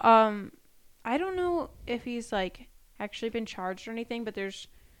got I don't know if he's like actually been charged or anything, but there's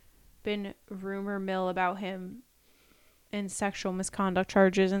been rumor mill about him in sexual misconduct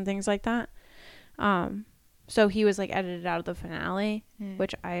charges and things like that. So he was like edited out of the finale,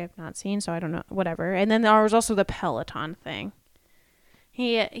 which I have not seen, so I don't know, whatever. And then there was also the Peloton thing.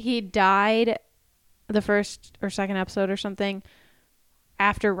 He died the first or second episode or something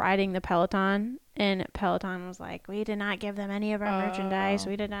after riding the Peloton, and Peloton was like, we did not give them any of our merchandise.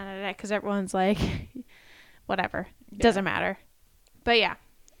 We did not, because everyone's like, whatever, doesn't matter. But yeah,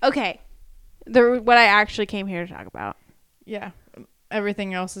 okay. What I actually came here to talk about. Yeah,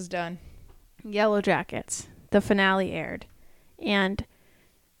 everything else is done. YELLOWJACKETS. The finale aired, and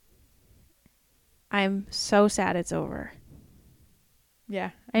I'm so sad it's over.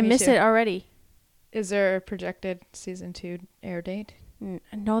 Yeah, I miss it already. Is there a projected season 2 air date?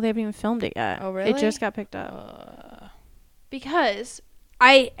 No, they haven't even filmed it yet. Oh, really? It just got picked up. Because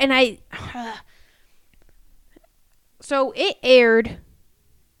so it aired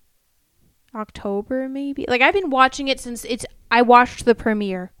October maybe. Like, I've been watching it since I watched the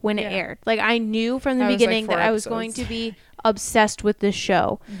premiere when it aired. Like, I knew from the beginning that I was going to be obsessed with this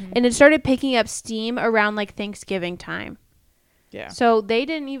show. And it started picking up steam around like Thanksgiving time. Yeah. So they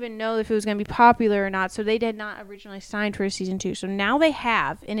didn't even know if it was going to be popular or not. So they did not originally sign for a season 2. So now they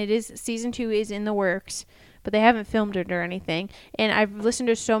have, and season 2 is in the works, but they haven't filmed it or anything. And I've listened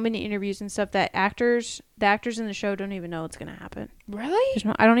to so many interviews and stuff that the actors in the show don't even know what's going to happen. Really?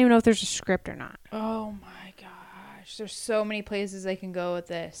 I don't even know if there's a script or not. Oh my gosh. There's so many places they can go with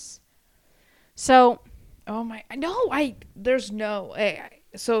this. So. Oh my. No, there's no.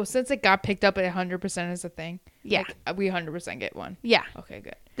 So since it got picked up at 100% is a thing. Yeah. Like, we 100% get one. Yeah. Okay,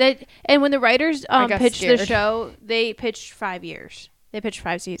 good. And when the writers pitched scared. the show, they pitched 5 years. They pitched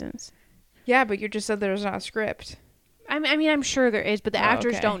 5 seasons. Yeah, but you just said there's not a script. I mean, I'm sure there is, but the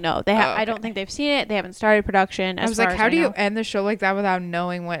actors don't know. I don't think they've seen it. They haven't started production. I was like, how do you end the show like that without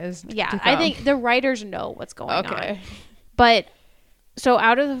knowing what is to come? I think the writers know what's going on. But, so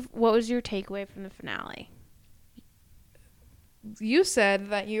what was your takeaway from the finale? You said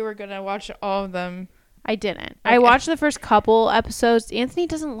that you were going to watch all of them. I didn't. Okay. I watched the first couple episodes. Anthony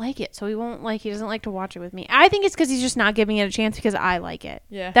doesn't like it, so he doesn't like to watch it with me. I think it's because he's just not giving it a chance because I like it.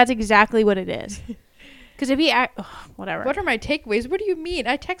 Yeah. That's exactly what it is. Because if he whatever. What are my takeaways? What do you mean?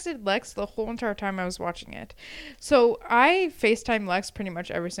 I texted Lex the whole entire time I was watching it. So I FaceTime Lex pretty much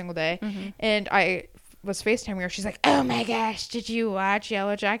every single day. And I was FaceTiming her. She's like, oh my gosh, did you watch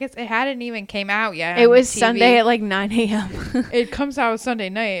YELLOWJACKETS? It hadn't even came out yet. It was TV. Sunday at like 9 a.m. It comes out Sunday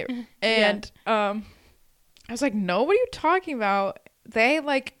night. And I was like, no, what are you talking about? They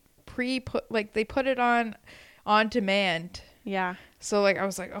like they put it on demand. Yeah. So like I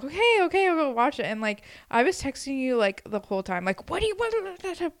was like, okay, I'll go watch it. And like I was texting you like the whole time, like, the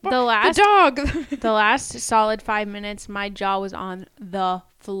dog. The last solid 5 minutes, my jaw was on the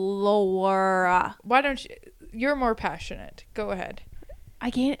floor. Why don't you're more passionate. Go ahead.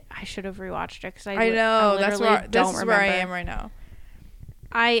 I can't. I should have rewatched it because I know this is where I am right now.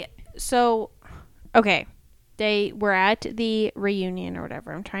 Okay. They were at the reunion or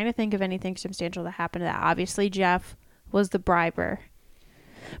whatever. I'm trying to think of anything substantial that happened to that. Obviously, Jeff was the briber.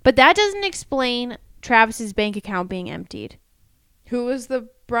 But that doesn't explain Travis's bank account being emptied. Who was the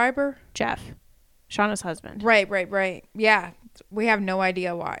briber? Jeff. Shauna's husband. Right. Yeah. We have no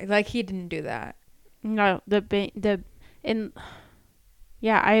idea why. Like, he didn't do that. No,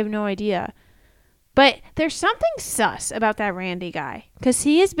 I have no idea. But there's something sus about that Randy guy. Because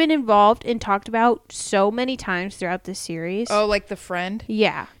he has been involved and talked about so many times throughout this series. Oh, like the friend?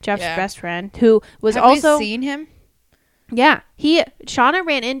 Yeah. Jeff's best friend. Who was Have also... you seen him? Yeah. Shauna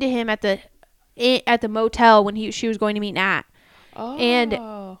ran into him at the motel when she was going to meet Nat.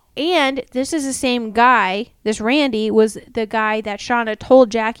 Oh. And this is the same guy. This Randy was the guy that Shauna told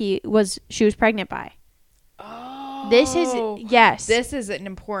Jackie she was pregnant by. Oh. Yes. This is an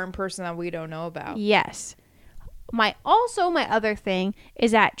important person that we don't know about. Yes. My other thing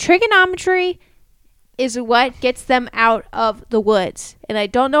is that trigonometry is what gets them out of the woods. And I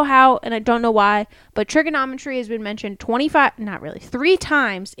don't know how and I don't know why, but trigonometry has been mentioned 3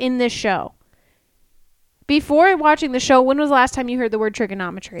 times in this show. Before watching the show, when was the last time you heard the word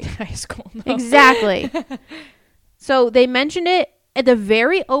trigonometry? High school. No. Exactly. So they mentioned it at the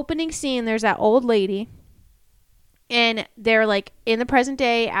very opening scene. There's that old lady. And they're like in the present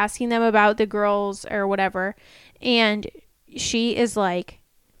day asking them about the girls or whatever. And she is like,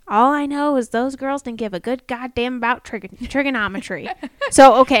 All I know is those girls didn't give a good goddamn about trigonometry.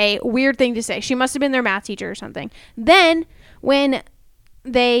 So, okay, weird thing to say. She must have been their math teacher or something. Then, when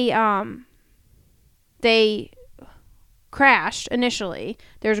they crashed initially,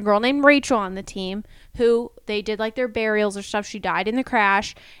 there's a girl named Rachel on the team who they did like their burials or stuff. She died in the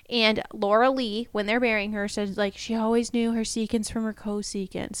crash, and Laura Lee, when they're burying her, said like she always knew her secants from her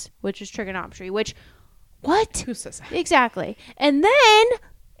cosecants, which is trigonometry. Which, what? Who says that? Exactly. And then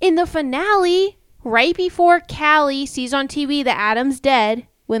in the finale, right before Callie sees on TV that Adam's dead,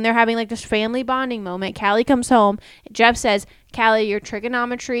 when they're having like this family bonding moment, Callie comes home. Jeff says, "Callie, your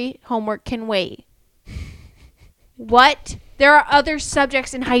trigonometry homework can wait." What? There are other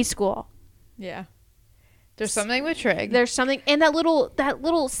subjects in high school. Yeah. There's something with trig. There's something, and that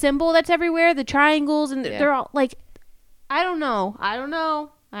little symbol that's everywhere, the triangles, and they're all like, I don't know.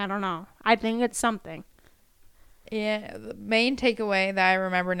 I think it's something. Yeah. The main takeaway that I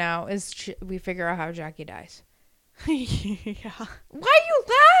remember now is we figure out how Jackie dies. Yeah. Why are you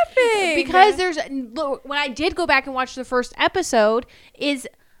laughing? Because when I did go back and watch the first episode, is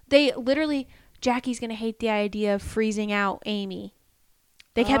they literally, Jackie's going to hate the idea of freezing out Amy.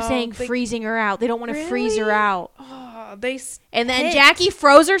 They kept saying freezing her out. They don't want to freeze her out. Oh, and then Jackie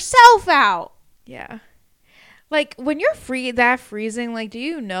froze herself out. Yeah. Like, when you're freezing, like, do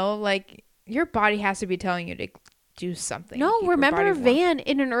you know, like, your body has to be telling you to do something. No, remember Van,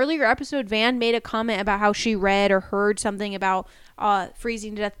 in an earlier episode, Van made a comment about how she read or heard something about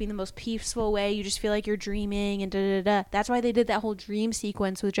freezing to death being the most peaceful way. You just feel like you're dreaming and da-da-da. That's why they did that whole dream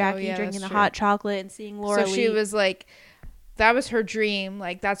sequence with Jackie drinking the hot chocolate and seeing Laura Lee. So she was like, that was her dream.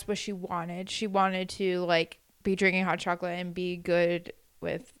 Like, that's what she wanted. She wanted to, like, be drinking hot chocolate and be good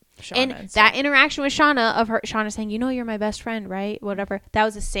with Shauna. And that interaction with Shauna, of her, Shauna saying, "You know, you're my best friend, right?" Whatever. That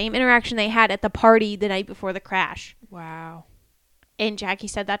was the same interaction they had at the party the night before the crash. Wow. And Jackie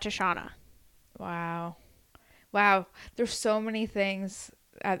said that to Shauna. Wow. There's so many things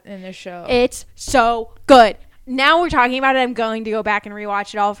in this show. It's so good. Now we're talking about it. I'm going to go back and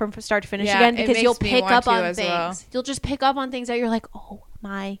rewatch it all from start to finish again, because you'll pick up on things. Well. You'll just pick up on things that you're like, oh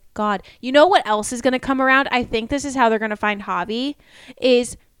my God. You know what else is going to come around? I think this is how they're going to find Javi.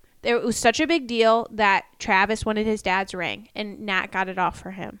 It was such a big deal that Travis wanted his dad's ring and Nat got it off for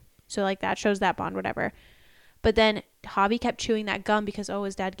him. So like that shows that bond, whatever. But then Javi kept chewing that gum because,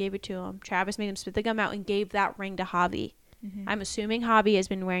 his dad gave it to him. Travis made him spit the gum out and gave that ring to Javi. Mm-hmm. I'm assuming Javi has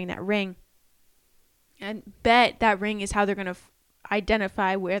been wearing that ring. And bet that ring is how they're going to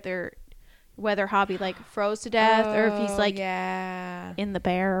identify whether Javi like froze to death or if he's like in the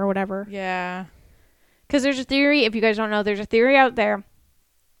bear or whatever. Yeah. Because there's a theory, if you guys don't know, there's a theory out there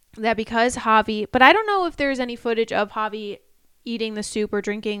that because Javi, but I don't know if there's any footage of Javi eating the soup or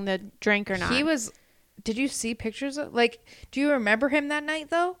drinking the drink or not. Did you see pictures of, like, do you remember him that night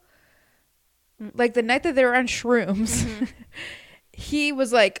though? Like the night that they were on shrooms, mm-hmm. He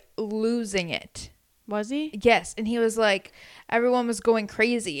was like losing it. Was he? Yes. And he was like, everyone was going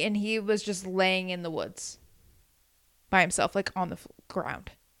crazy and he was just laying in the woods by himself, like on the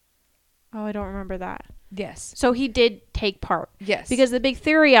ground. Oh, I don't remember that. Yes. So he did take part. Yes. Because the big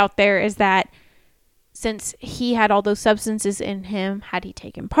theory out there is that since he had all those substances in him, had he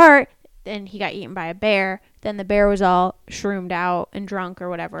taken part, then he got eaten by a bear, then the bear was all shroomed out and drunk or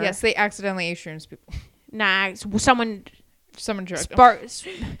whatever. Yes, they accidentally ate shrooms, people. Nah, someone drugged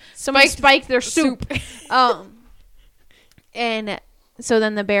someone spiked their soup. And so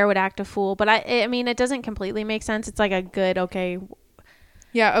then the bear would act a fool. But I mean, it doesn't completely make sense. It's like a good, okay.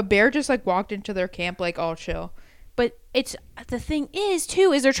 Yeah, a bear just like walked into their camp like all chill. But the thing is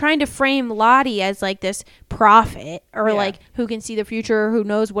too, is they're trying to frame Lottie as like this prophet or like who can see the future, who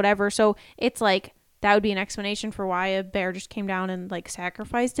knows whatever. So it's like that would be an explanation for why a bear just came down and like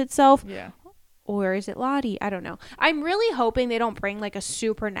sacrificed itself. Yeah. Or is it Lottie? I don't know. I'm really hoping they don't bring like a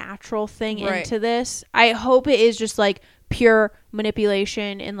supernatural thing into this. I hope it is just like pure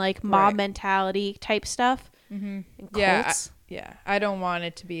manipulation and like mob mentality type stuff. Mm-hmm. And cults. Yeah. I don't want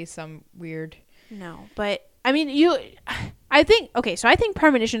it to be some weird. No, but I mean, I think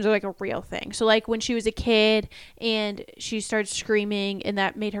premonitions are like a real thing. So like when she was a kid and she started screaming and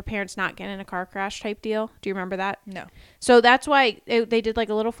that made her parents not get in a car crash type deal. Do you remember that? No. So that's why they did like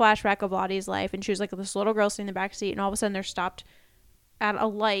a little flashback of Lottie's life, and she was like this little girl sitting in the back seat, and all of a sudden they're stopped at a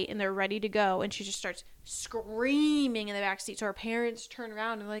light and they're ready to go, and she just starts screaming in the back seat. So her parents turn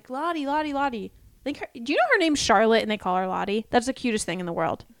around and they're like, Lottie, Lottie, Lottie. Do you know her name's Charlotte and they call her Lottie? That's the cutest thing in the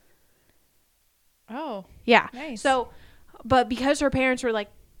world. Oh. Yeah. Nice. So, but because her parents were like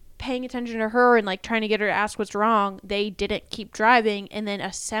paying attention to her and like trying to get her to ask what's wrong, they didn't keep driving, and then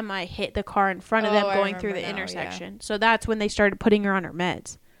a semi hit the car in front of them going through the intersection. Yeah. So that's when they started putting her on her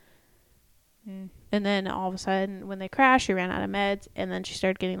meds. And then all of a sudden, when they crashed, she ran out of meds, and then she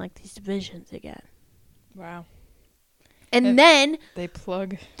started getting like these visions again. Wow. And then they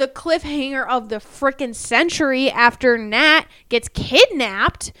plug the cliffhanger of the frickin' century after Nat gets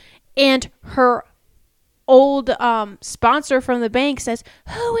kidnapped, and her old sponsor from the bank says,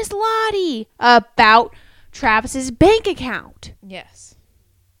 "Who is Lottie?" about Travis's bank account. Yes.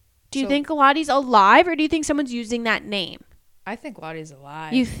 Do you think Lottie's alive, or do you think someone's using that name? I think Lottie's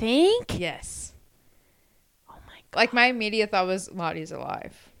alive. You think? Yes. Oh my God. Like, my immediate thought was Lottie's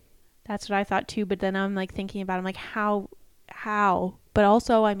alive. That's what I thought too, but then I'm like thinking about it. I'm like, how? But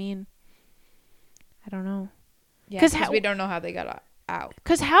also, I mean, I don't know. Yeah, because we don't know how they got out.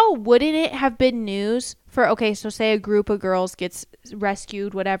 Because how wouldn't it have been news for, okay, so say a group of girls gets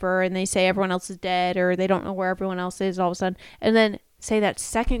rescued, whatever, and they say everyone else is dead, or they don't know where everyone else is all of a sudden, and then say that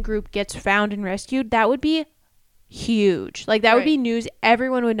second group gets found and rescued, that would be huge. Like, that would be news.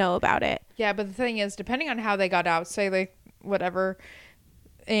 Everyone would know about it. Yeah, but the thing is, depending on how they got out, say, like, whatever,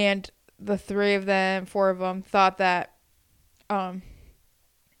 and the four of them, thought that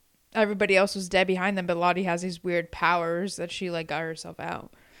everybody else was dead behind them, but Lottie has these weird powers that she, like, got herself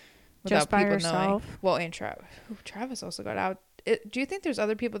out without just by people herself. knowing. Well, and Travis also got out. Do you think there's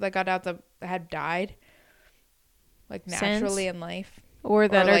other people that got out that had died, like, naturally in life? Or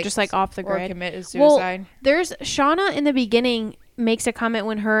that are just like off the grid. Or committed suicide. Well, there's Shauna in the beginning makes a comment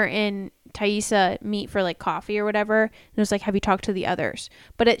when her and Thaisa meet for like coffee or whatever. And it was like, have you talked to the others?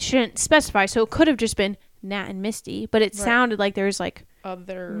 But it shouldn't specify. So it could have just been Nat and Misty. But it sounded like there's like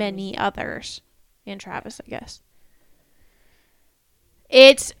many others. And Travis, I guess.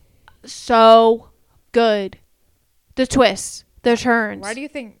 It's so good. The twists. The turns. Why do you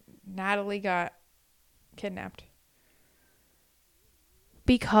think Natalie got kidnapped?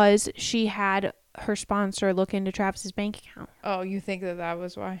 Because she had her sponsor look into Travis's bank account. Oh, you think that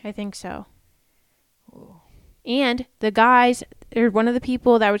was why? I think so. Ooh. And the guys, or one of the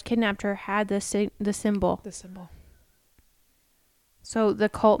people that was kidnapped her had the symbol. The symbol. So the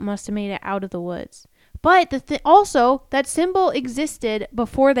cult must have made it out of the woods. But also, that symbol existed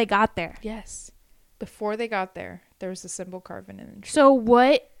before they got there. Yes. Before they got there, there was the symbol carved in it. So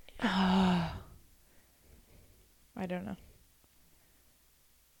what? I don't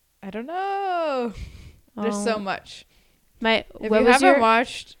know. There's so much. If you haven't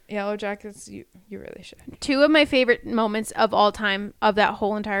watched YELLOWJACKETS, you really should. Two of my favorite moments of all time of that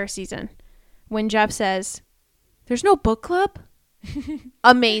whole entire season. When Jeff says, "There's no book club?"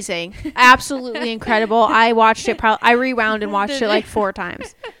 Amazing. Absolutely incredible. I watched it. I rewound and watched it like 4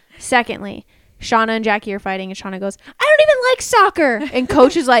 times. Secondly, Shauna and Jackie are fighting and Shauna goes, "I don't even like soccer." And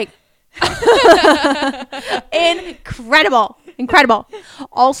Coach is like, Incredible.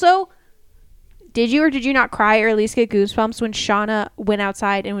 Also, did you or did you not cry or at least get goosebumps when Shauna went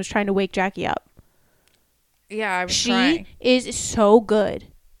outside and was trying to wake Jackie up? Yeah, I was crying. She is so good.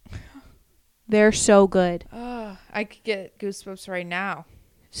 They're so good. Oh, I could get goosebumps right now.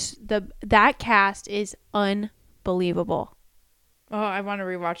 That cast is unbelievable. Oh, I want to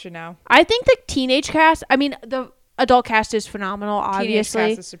rewatch it now. I think the teenage cast, I mean, the adult cast is phenomenal, obviously.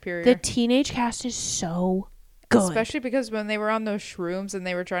 Teenage cast is superior. The teenage cast is so good. Especially because when they were on those shrooms and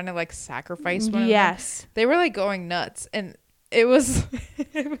they were trying to like sacrifice one yes. of them, they were like going nuts, and it was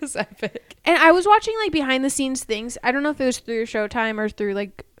epic. And I was watching like behind the scenes things. I don't know if it was through Showtime or through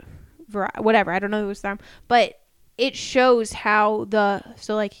like whatever. I don't know if it was them, but it shows how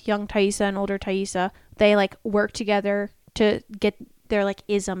like young Thaisa and older Thaisa, they like work together to get their like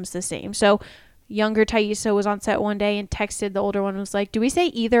isms the same. So younger Thaisa was on set one day and texted the older one and was like, "Do we say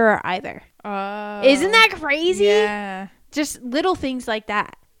either or either?" Isn't that crazy? Yeah. Just little things like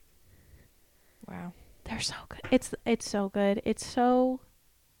that. Wow. They're so good. It's so good. It's so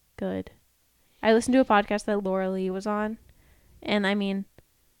good. I listened to a podcast that Laura Lee was on, and I mean,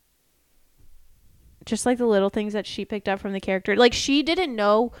 just like the little things that she picked up from the character. Like, she didn't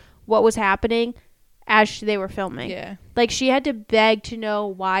know what was happening as they were filming. Yeah. Like, she had to beg to know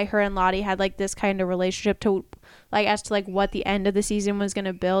why her and Lottie had like this kind of relationship to like as to like what the end of the season was going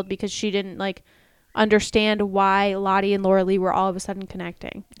to build, because she didn't like understand why Lottie and Laura Lee were all of a sudden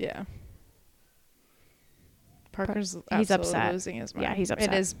connecting. Yeah. Parker's he's upset. Losing his mind. Yeah, he's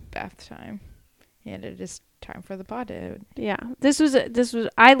upset. It is bath time, and it is time for the pod, dude. Yeah, this was.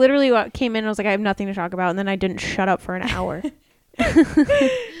 I literally came in and I was like, I have nothing to talk about, and then I didn't shut up for an hour.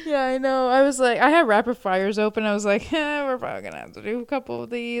 Yeah, I know. I was like, I had rapid fires open. I was like, we're probably gonna have to do a couple of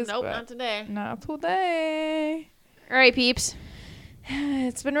these. Nope, not today. Not today. All right, peeps.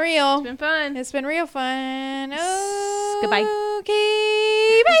 It's been real. It's been fun. It's been real fun. Oh, goodbye.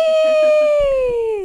 Okay, bye.